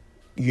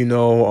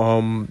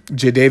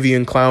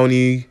 Jadeveon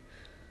Clowney,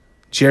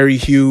 Jerry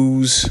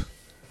Hughes,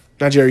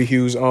 not Jerry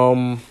Hughes.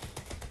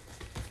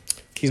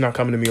 He's not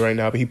coming to me right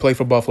now, but he played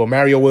for Buffalo.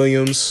 Mario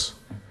Williams.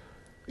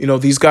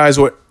 These guys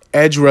were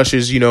edge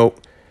rushers, and,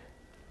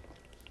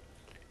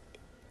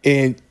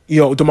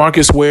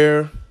 DeMarcus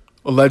Ware,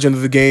 a legend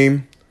of the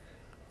game.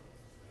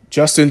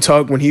 Justin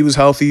Tuck, when he was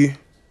healthy.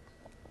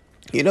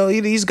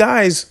 These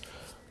guys,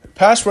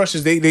 pass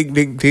rushers, they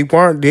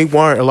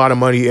weren't a lot of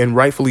money, and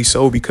rightfully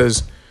so,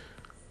 because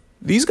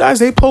these guys,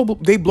 they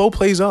blow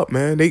plays up,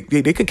 man. They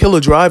can kill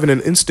a drive in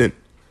an instant.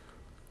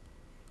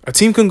 A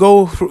team can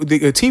go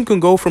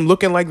from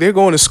looking like they're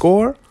going to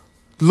score,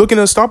 looking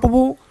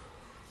unstoppable.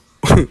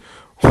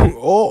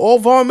 all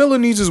Von Miller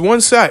needs is one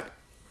sack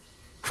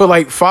for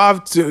like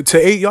 5 to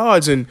 8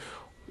 yards, and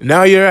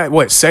now you're at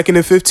what, 2nd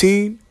and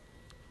 15?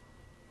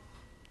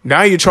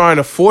 Now you're trying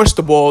to force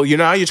the ball. You're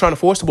trying to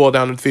force the ball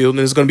down the field,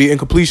 and it's going to be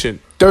incompletion.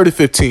 3rd and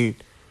 15.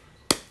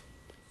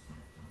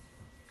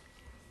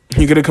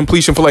 You get a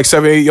completion for like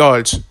 7, 8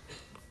 yards.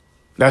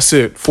 That's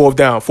it. 4th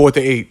down, 4th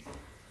and 8.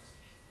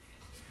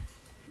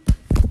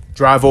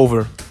 Drive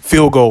over,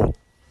 field goal,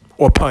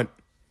 or punt.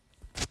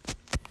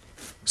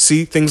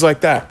 See, things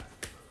like that.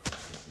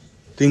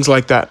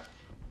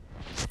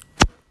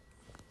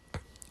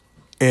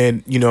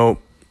 And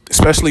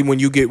especially when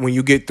you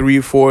get 3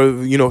 or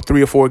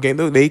 4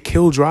 games, they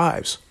kill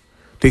drives.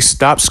 They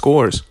stop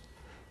scores.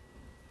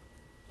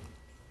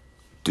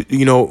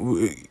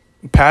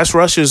 Pass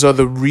rushers are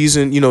the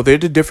reason. They're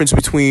the difference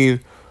between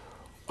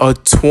a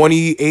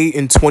 28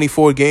 and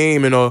 24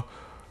 game and a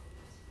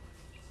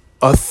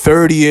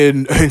 30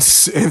 and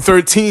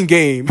 13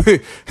 game.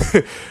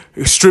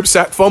 Strip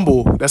sack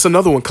fumble. That's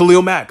another one.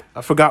 Khalil Mack.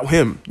 I forgot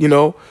him.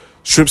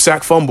 Strip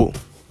sack fumble.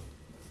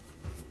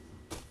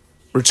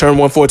 Return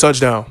one for a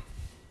touchdown.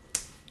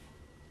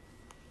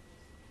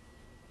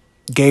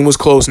 Game was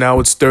close. Now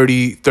it's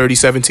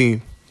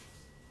 30-17.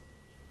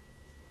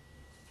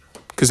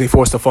 Because they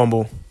forced a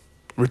fumble.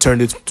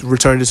 Returned it to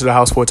the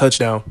house for a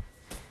touchdown.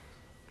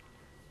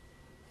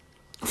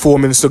 4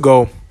 minutes to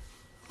go.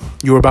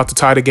 You were about to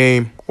tie the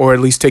game, or at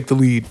least take the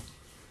lead.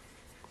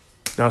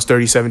 Now it's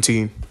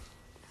 30-17.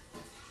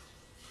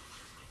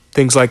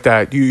 Things like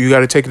that. You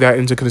got to take that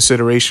into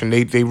consideration.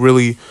 They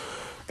really,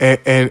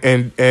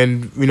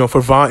 and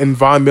for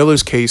Von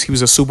Miller's case, he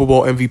was a Super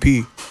Bowl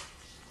MVP.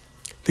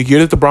 The year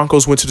that the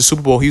Broncos went to the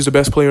Super Bowl, he was the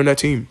best player on that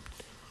team.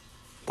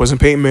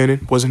 Wasn't Peyton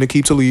Manning. Wasn't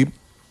Aqib Talib.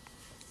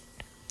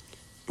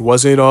 It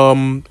wasn't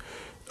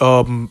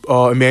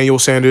Emmanuel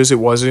Sanders. It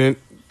wasn't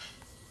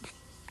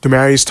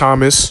Demaryius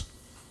Thomas.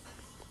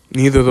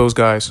 Neither of those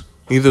guys.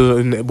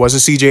 It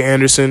wasn't C.J.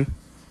 Anderson.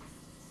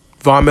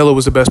 Von Miller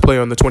was the best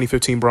player on the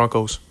 2015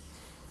 Broncos.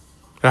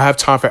 And I have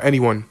time for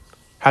anyone.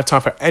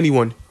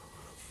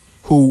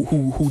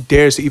 Who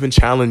dares to even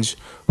challenge.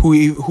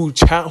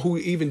 Who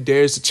even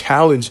dares to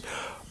challenge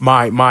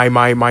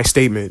my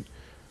statement.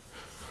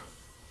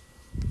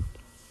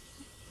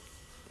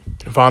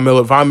 Von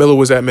Miller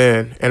was that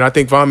man, and I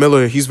think Von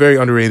Miller, he's very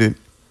underrated.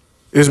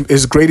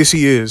 As great as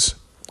he is,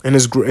 and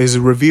as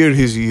revered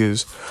as he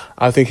is,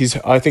 I think he's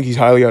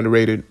highly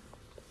underrated.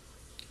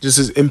 Just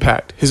his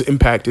impact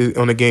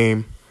on the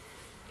game.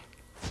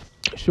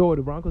 Sure,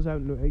 the Broncos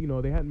haven't,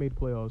 they hadn't made the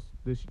playoffs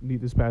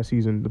this past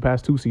season, the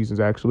past 2 seasons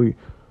actually.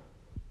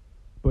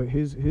 But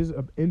his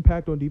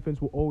impact on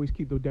defense will always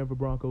keep the Denver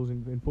Broncos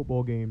in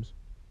football games,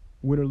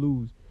 win or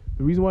lose.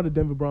 The reason why the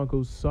Denver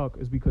Broncos suck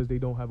is because they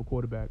don't have a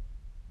quarterback.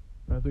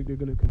 And I think they're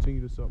going to continue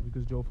to suck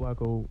because Joe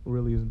Flacco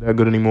really isn't that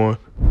good anymore.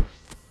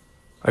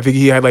 I think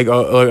he had like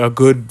a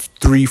good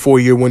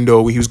 3-4 year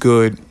window where he was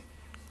good.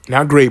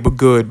 Not great, but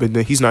good. But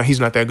he's not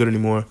that good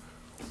anymore.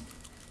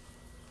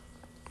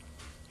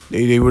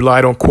 They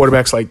relied on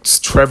quarterbacks like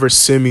Trevor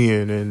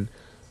Siemian and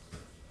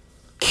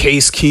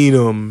Case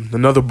Keenum,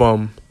 another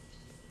bum.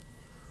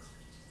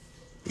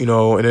 And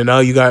then now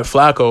you got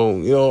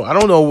Flacco. I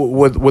don't know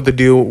what the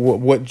deal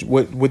what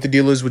the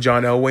deal is with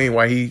John Elway and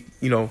why he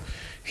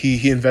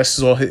invests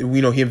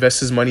he invests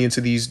his money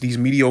into these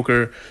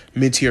mediocre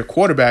mid-tier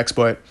quarterbacks,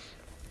 but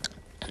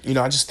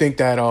I just think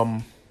that I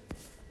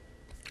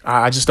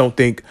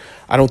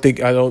don't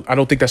think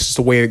that's just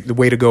the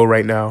way to go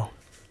right now.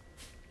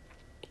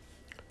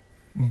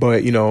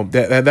 But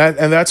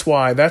that's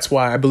why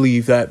I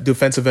believe that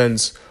defensive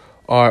ends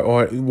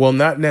are well,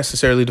 not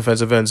necessarily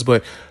defensive ends,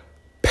 but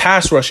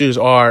pass rushers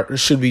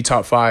should be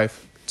top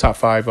five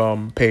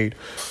paid.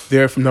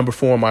 They're from number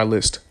 4 on my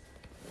list.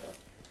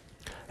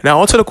 Now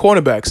on to the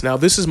cornerbacks. Now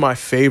this is my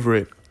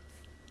favorite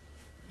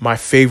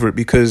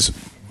because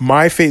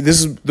this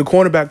is the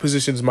cornerback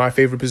position is my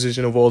favorite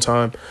position of all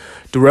time.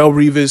 Darrelle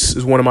Revis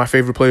is one of my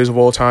favorite players of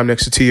all time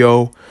next to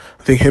T.O.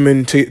 I think him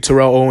and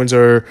Terrell Owens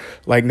are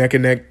like neck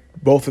and neck,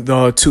 both of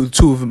the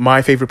two of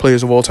my favorite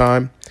players of all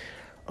time.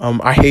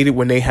 I hated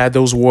when they had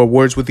those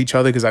words with each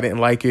other because I didn't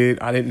like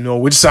it. I didn't know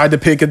which side to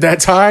pick at that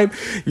time.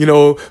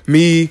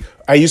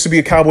 I used to be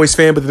a Cowboys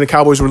fan, but then the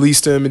Cowboys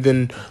released him, and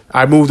then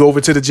I moved over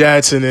to the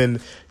Jets, and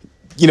then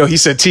he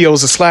said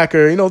T.O.'s a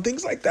slacker,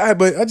 things like that.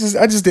 But I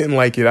just didn't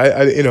like it.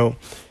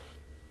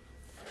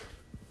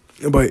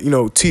 But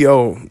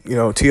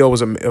T.O. T.O.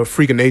 was a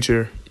freak of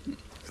nature.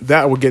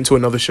 that we'll get into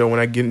another show when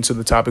I get into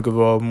the topic of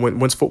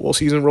once football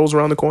season rolls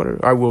around the corner.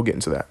 I will get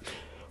into that.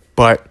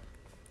 But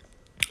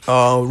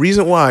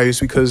reason why is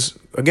because,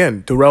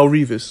 again, Darrelle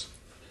Revis,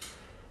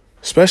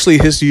 especially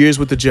his years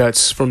with the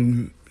Jets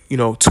from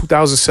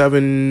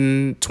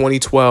 2007,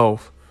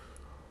 2012.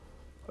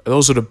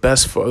 Those are the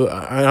best.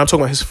 I'm talking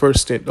about his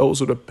first stint.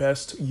 Those are the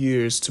best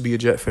years to be a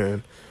Jet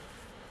fan.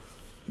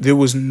 There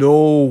was no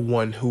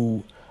one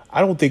who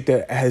I don't think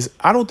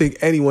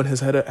anyone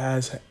has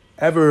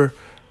ever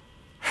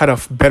had a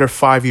better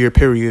 5-year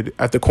period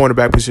at the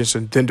cornerback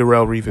position than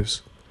Darrelle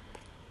Revis.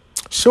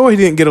 Sure, he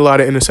didn't get a lot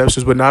of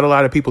interceptions, but not a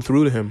lot of people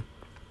threw to him.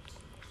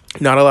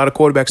 Not a lot of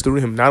quarterbacks threw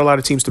to him. Not a lot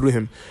of teams threw to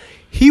him.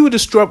 He would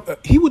disrupt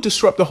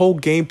the whole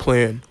game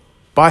plan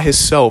by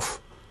himself.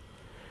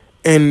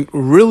 And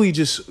really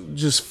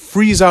just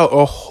freeze out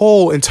a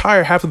whole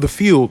entire half of the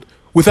field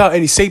without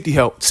any safety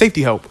help.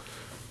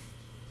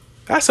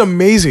 That's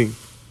amazing.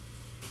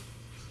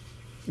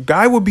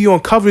 Guy would be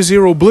on cover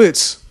zero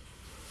blitz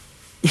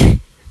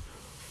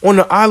on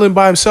the island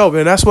by himself,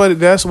 and that's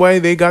why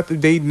they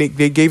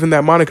gave him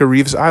that moniker,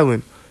 Revis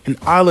Island, an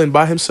island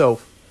by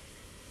himself,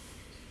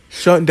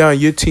 shutting down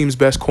your team's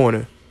best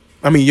corner.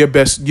 Your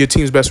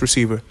team's best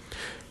receiver.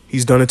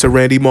 He's done it to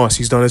Randy Moss.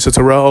 He's done it to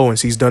Terrell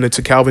Owens. He's done it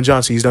to Calvin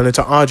Johnson. He's done it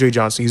to Andre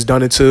Johnson. He's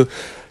done it to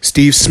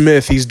Steve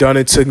Smith. He's done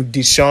it to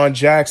Deshaun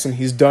Jackson.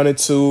 He's done it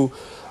to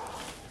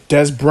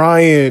Des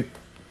Bryant.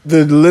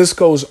 The list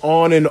goes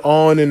on and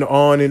on and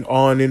on and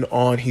on and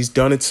on. He's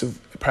done it to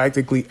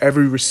practically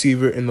every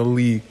receiver in the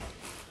league.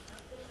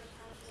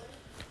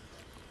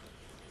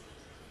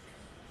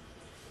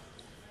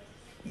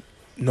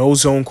 No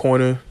zone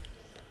corner.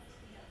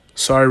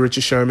 Sorry,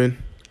 Richard Sherman.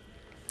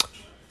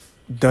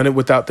 Done it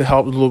without the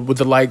help,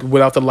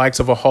 without the likes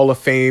of a Hall of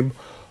Fame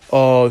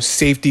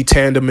safety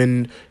tandem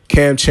in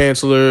Cam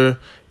Chancellor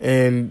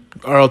and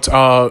Earl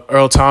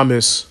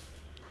Thomas.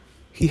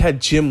 He had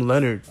Jim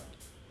Leonard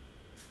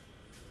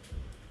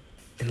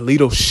and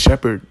Lito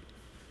Shepherd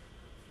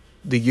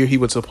the year he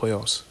went to the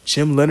playoffs.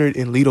 Jim Leonard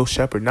and Lito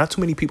Shepherd. Not too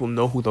many people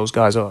know who those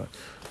guys are.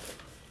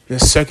 In the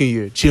second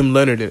year, Jim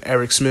Leonard and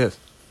Eric Smith.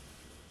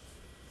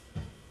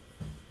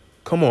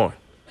 Come on.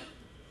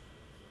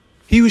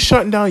 He was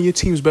shutting down your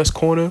team's best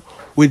corner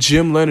with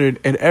Jim Leonard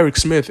and Eric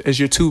Smith as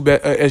your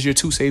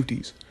two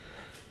safeties.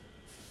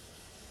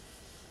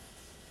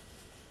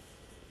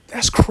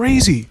 That's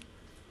crazy.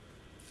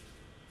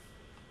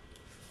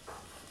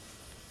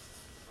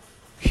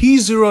 He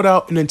zeroed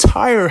out an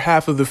entire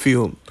half of the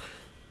field.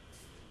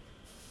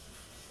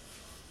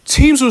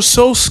 Teams were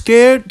so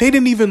scared they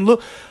didn't even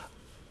look.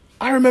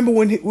 I remember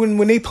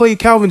when they played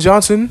Calvin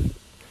Johnson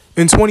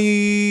in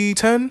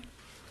 2010,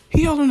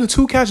 he held him to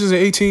 2 catches and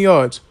 18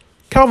 yards.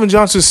 Calvin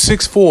Johnson's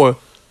 6'4",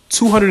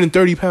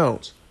 230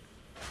 pounds.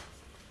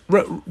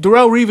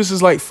 Darrelle Revis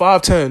is like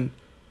 5'10",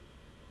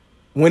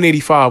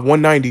 185,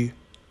 190.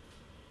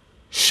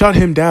 Shut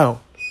him down.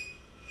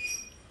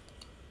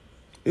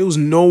 There was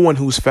no one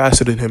who was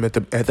faster than him at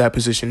that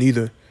position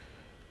either.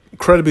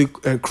 Incredibly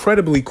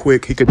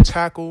quick. He could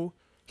tackle.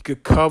 He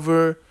could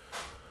cover.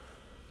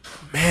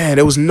 Man,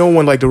 there was no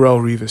one like Darrelle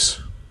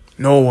Revis.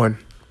 No one.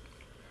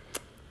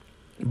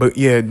 But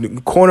yeah,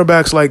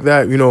 cornerbacks like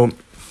that, and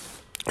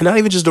not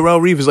even just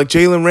Darrelle Revis, like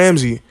Jalen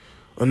Ramsey,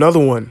 another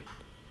one.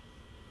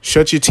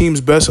 Shut your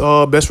team's best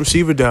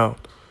receiver down.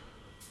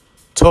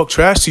 Talk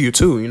trash to you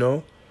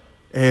too,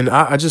 And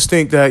I just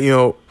think that,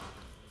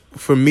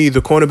 for me,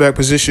 the cornerback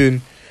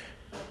position,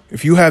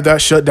 if you have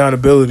that shutdown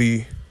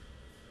ability,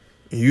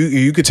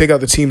 you could take out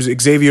the team's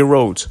Xavier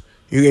Rhodes.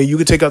 You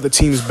could take out the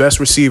team's best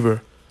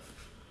receiver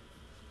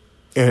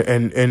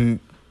and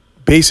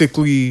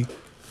basically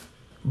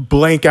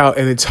blank out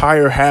an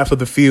entire half of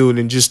the field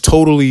and just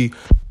totally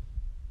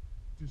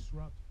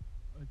disrupt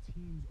a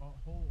team's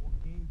whole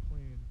game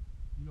plan.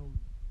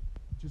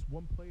 Just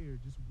one player in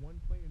the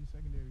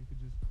secondary could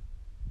just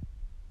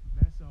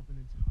mess up an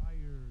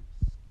entire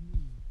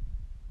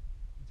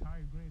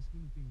grand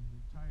scheme of things, the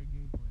entire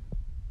game plan.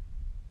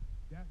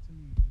 That to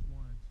me just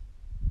warrants,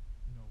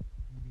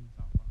 you being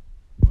top 5.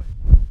 But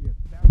yeah,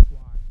 that's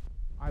why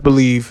I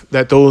believe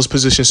that those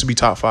positions should be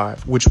top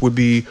 5, which would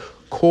be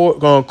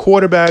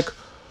quarterback,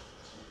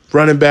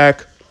 running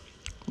back,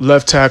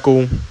 left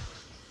tackle,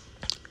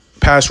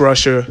 pass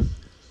rusher,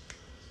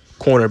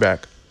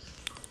 cornerback.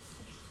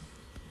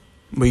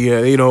 But yeah,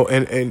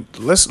 and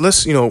let's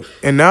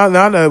and now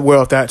that we're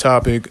off that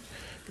topic,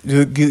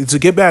 to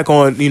get back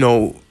on,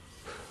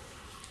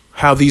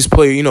 how these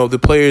the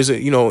players,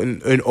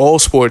 in all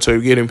sports are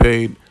getting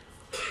paid.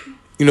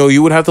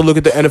 You would have to look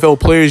at the NFL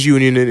Players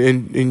Union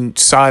and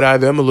side eye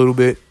them a little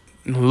bit.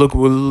 Look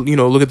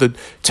at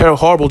the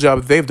horrible job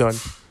that they've done.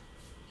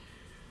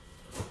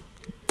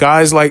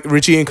 Guys like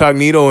Richie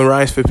Incognito and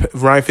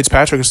Ryan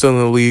Fitzpatrick are still in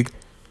the league,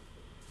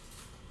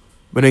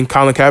 but then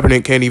Colin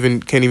Kaepernick can't even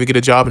get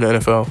a job in the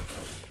NFL.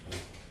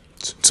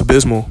 It's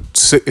abysmal.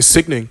 It's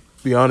sickening,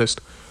 to be honest.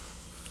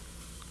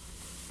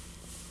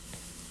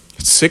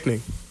 It's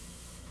sickening.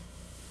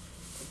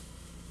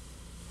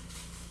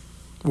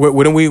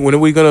 When are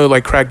we gonna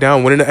like crack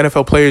down? When are the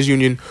NFL Players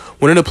Union?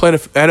 When are the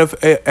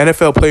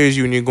NFL Players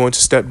Union going to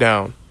step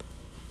down?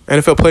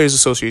 NFL Players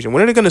Association.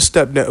 When are they gonna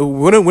step down?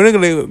 When are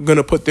they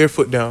gonna put their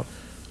foot down?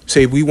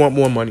 Say we want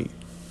more money.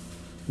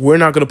 We're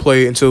not gonna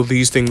play until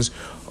these things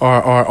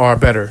are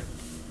better.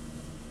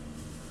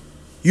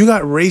 You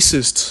got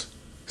racists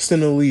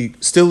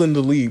still in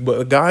the league, but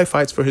a guy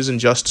fights for his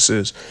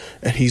injustices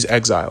and he's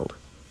exiled.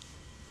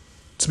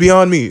 It's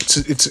beyond me.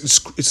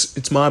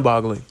 It's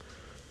mind-boggling.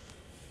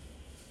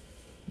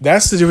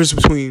 That's the difference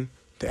between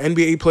the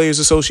NBA Players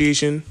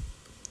Association,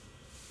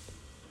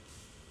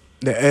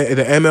 the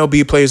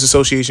MLB Players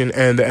Association,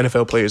 and the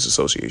NFL Players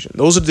Association.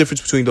 Those are the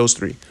difference between those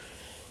three.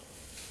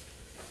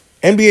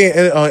 NBA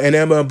and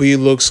MLB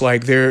looks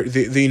like their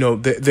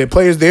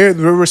players, their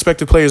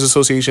respective players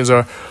associations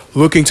are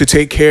looking to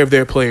take care of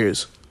their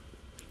players.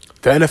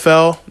 The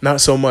NFL,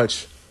 not so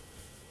much.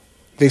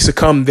 They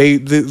succumb.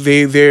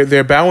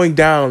 They're bowing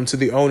down to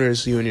the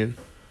owners' union.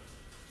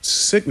 It's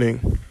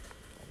sickening.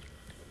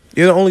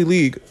 They're the only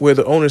league where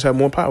the owners have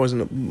more powers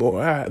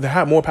they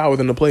have more power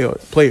than the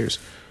players,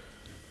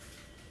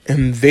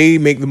 and they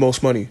make the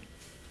most money.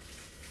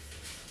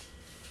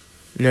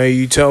 Now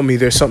you tell me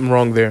there's something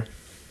wrong there.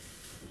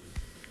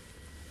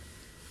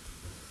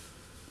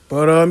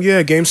 But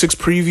yeah, Game 6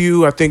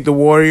 preview. I think the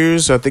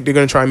Warriors. I think they're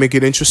gonna try and make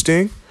it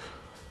interesting.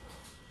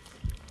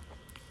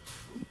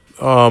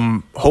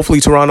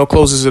 Hopefully Toronto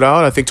closes it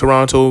out. I think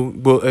Toronto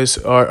is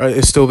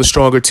still the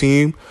stronger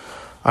team.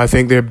 I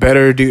think they're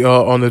better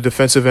on the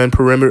defensive end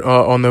perimeter.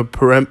 On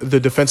the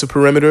defensive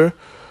perimeter.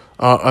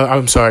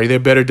 I'm sorry, they're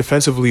better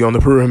defensively on the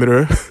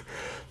perimeter.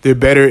 They're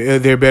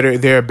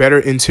a better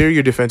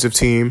interior defensive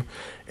team.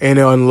 And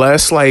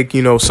unless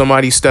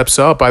somebody steps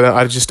up,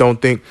 I just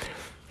don't think.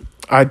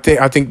 I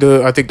think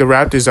the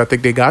Raptors. I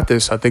think they got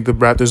this. I think the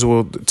Raptors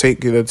will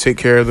take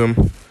care of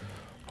them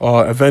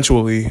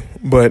eventually.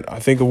 But I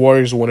think the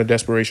Warriors will win a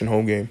desperation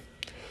home game.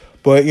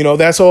 But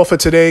that's all for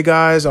today,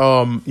 guys.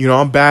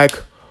 I'm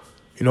back.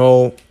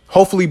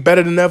 Hopefully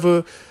better than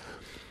ever.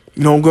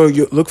 I'm going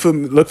to look for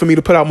me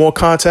to put out more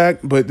content.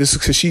 But this is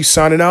Kash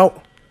signing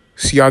out.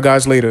 See y'all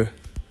guys later.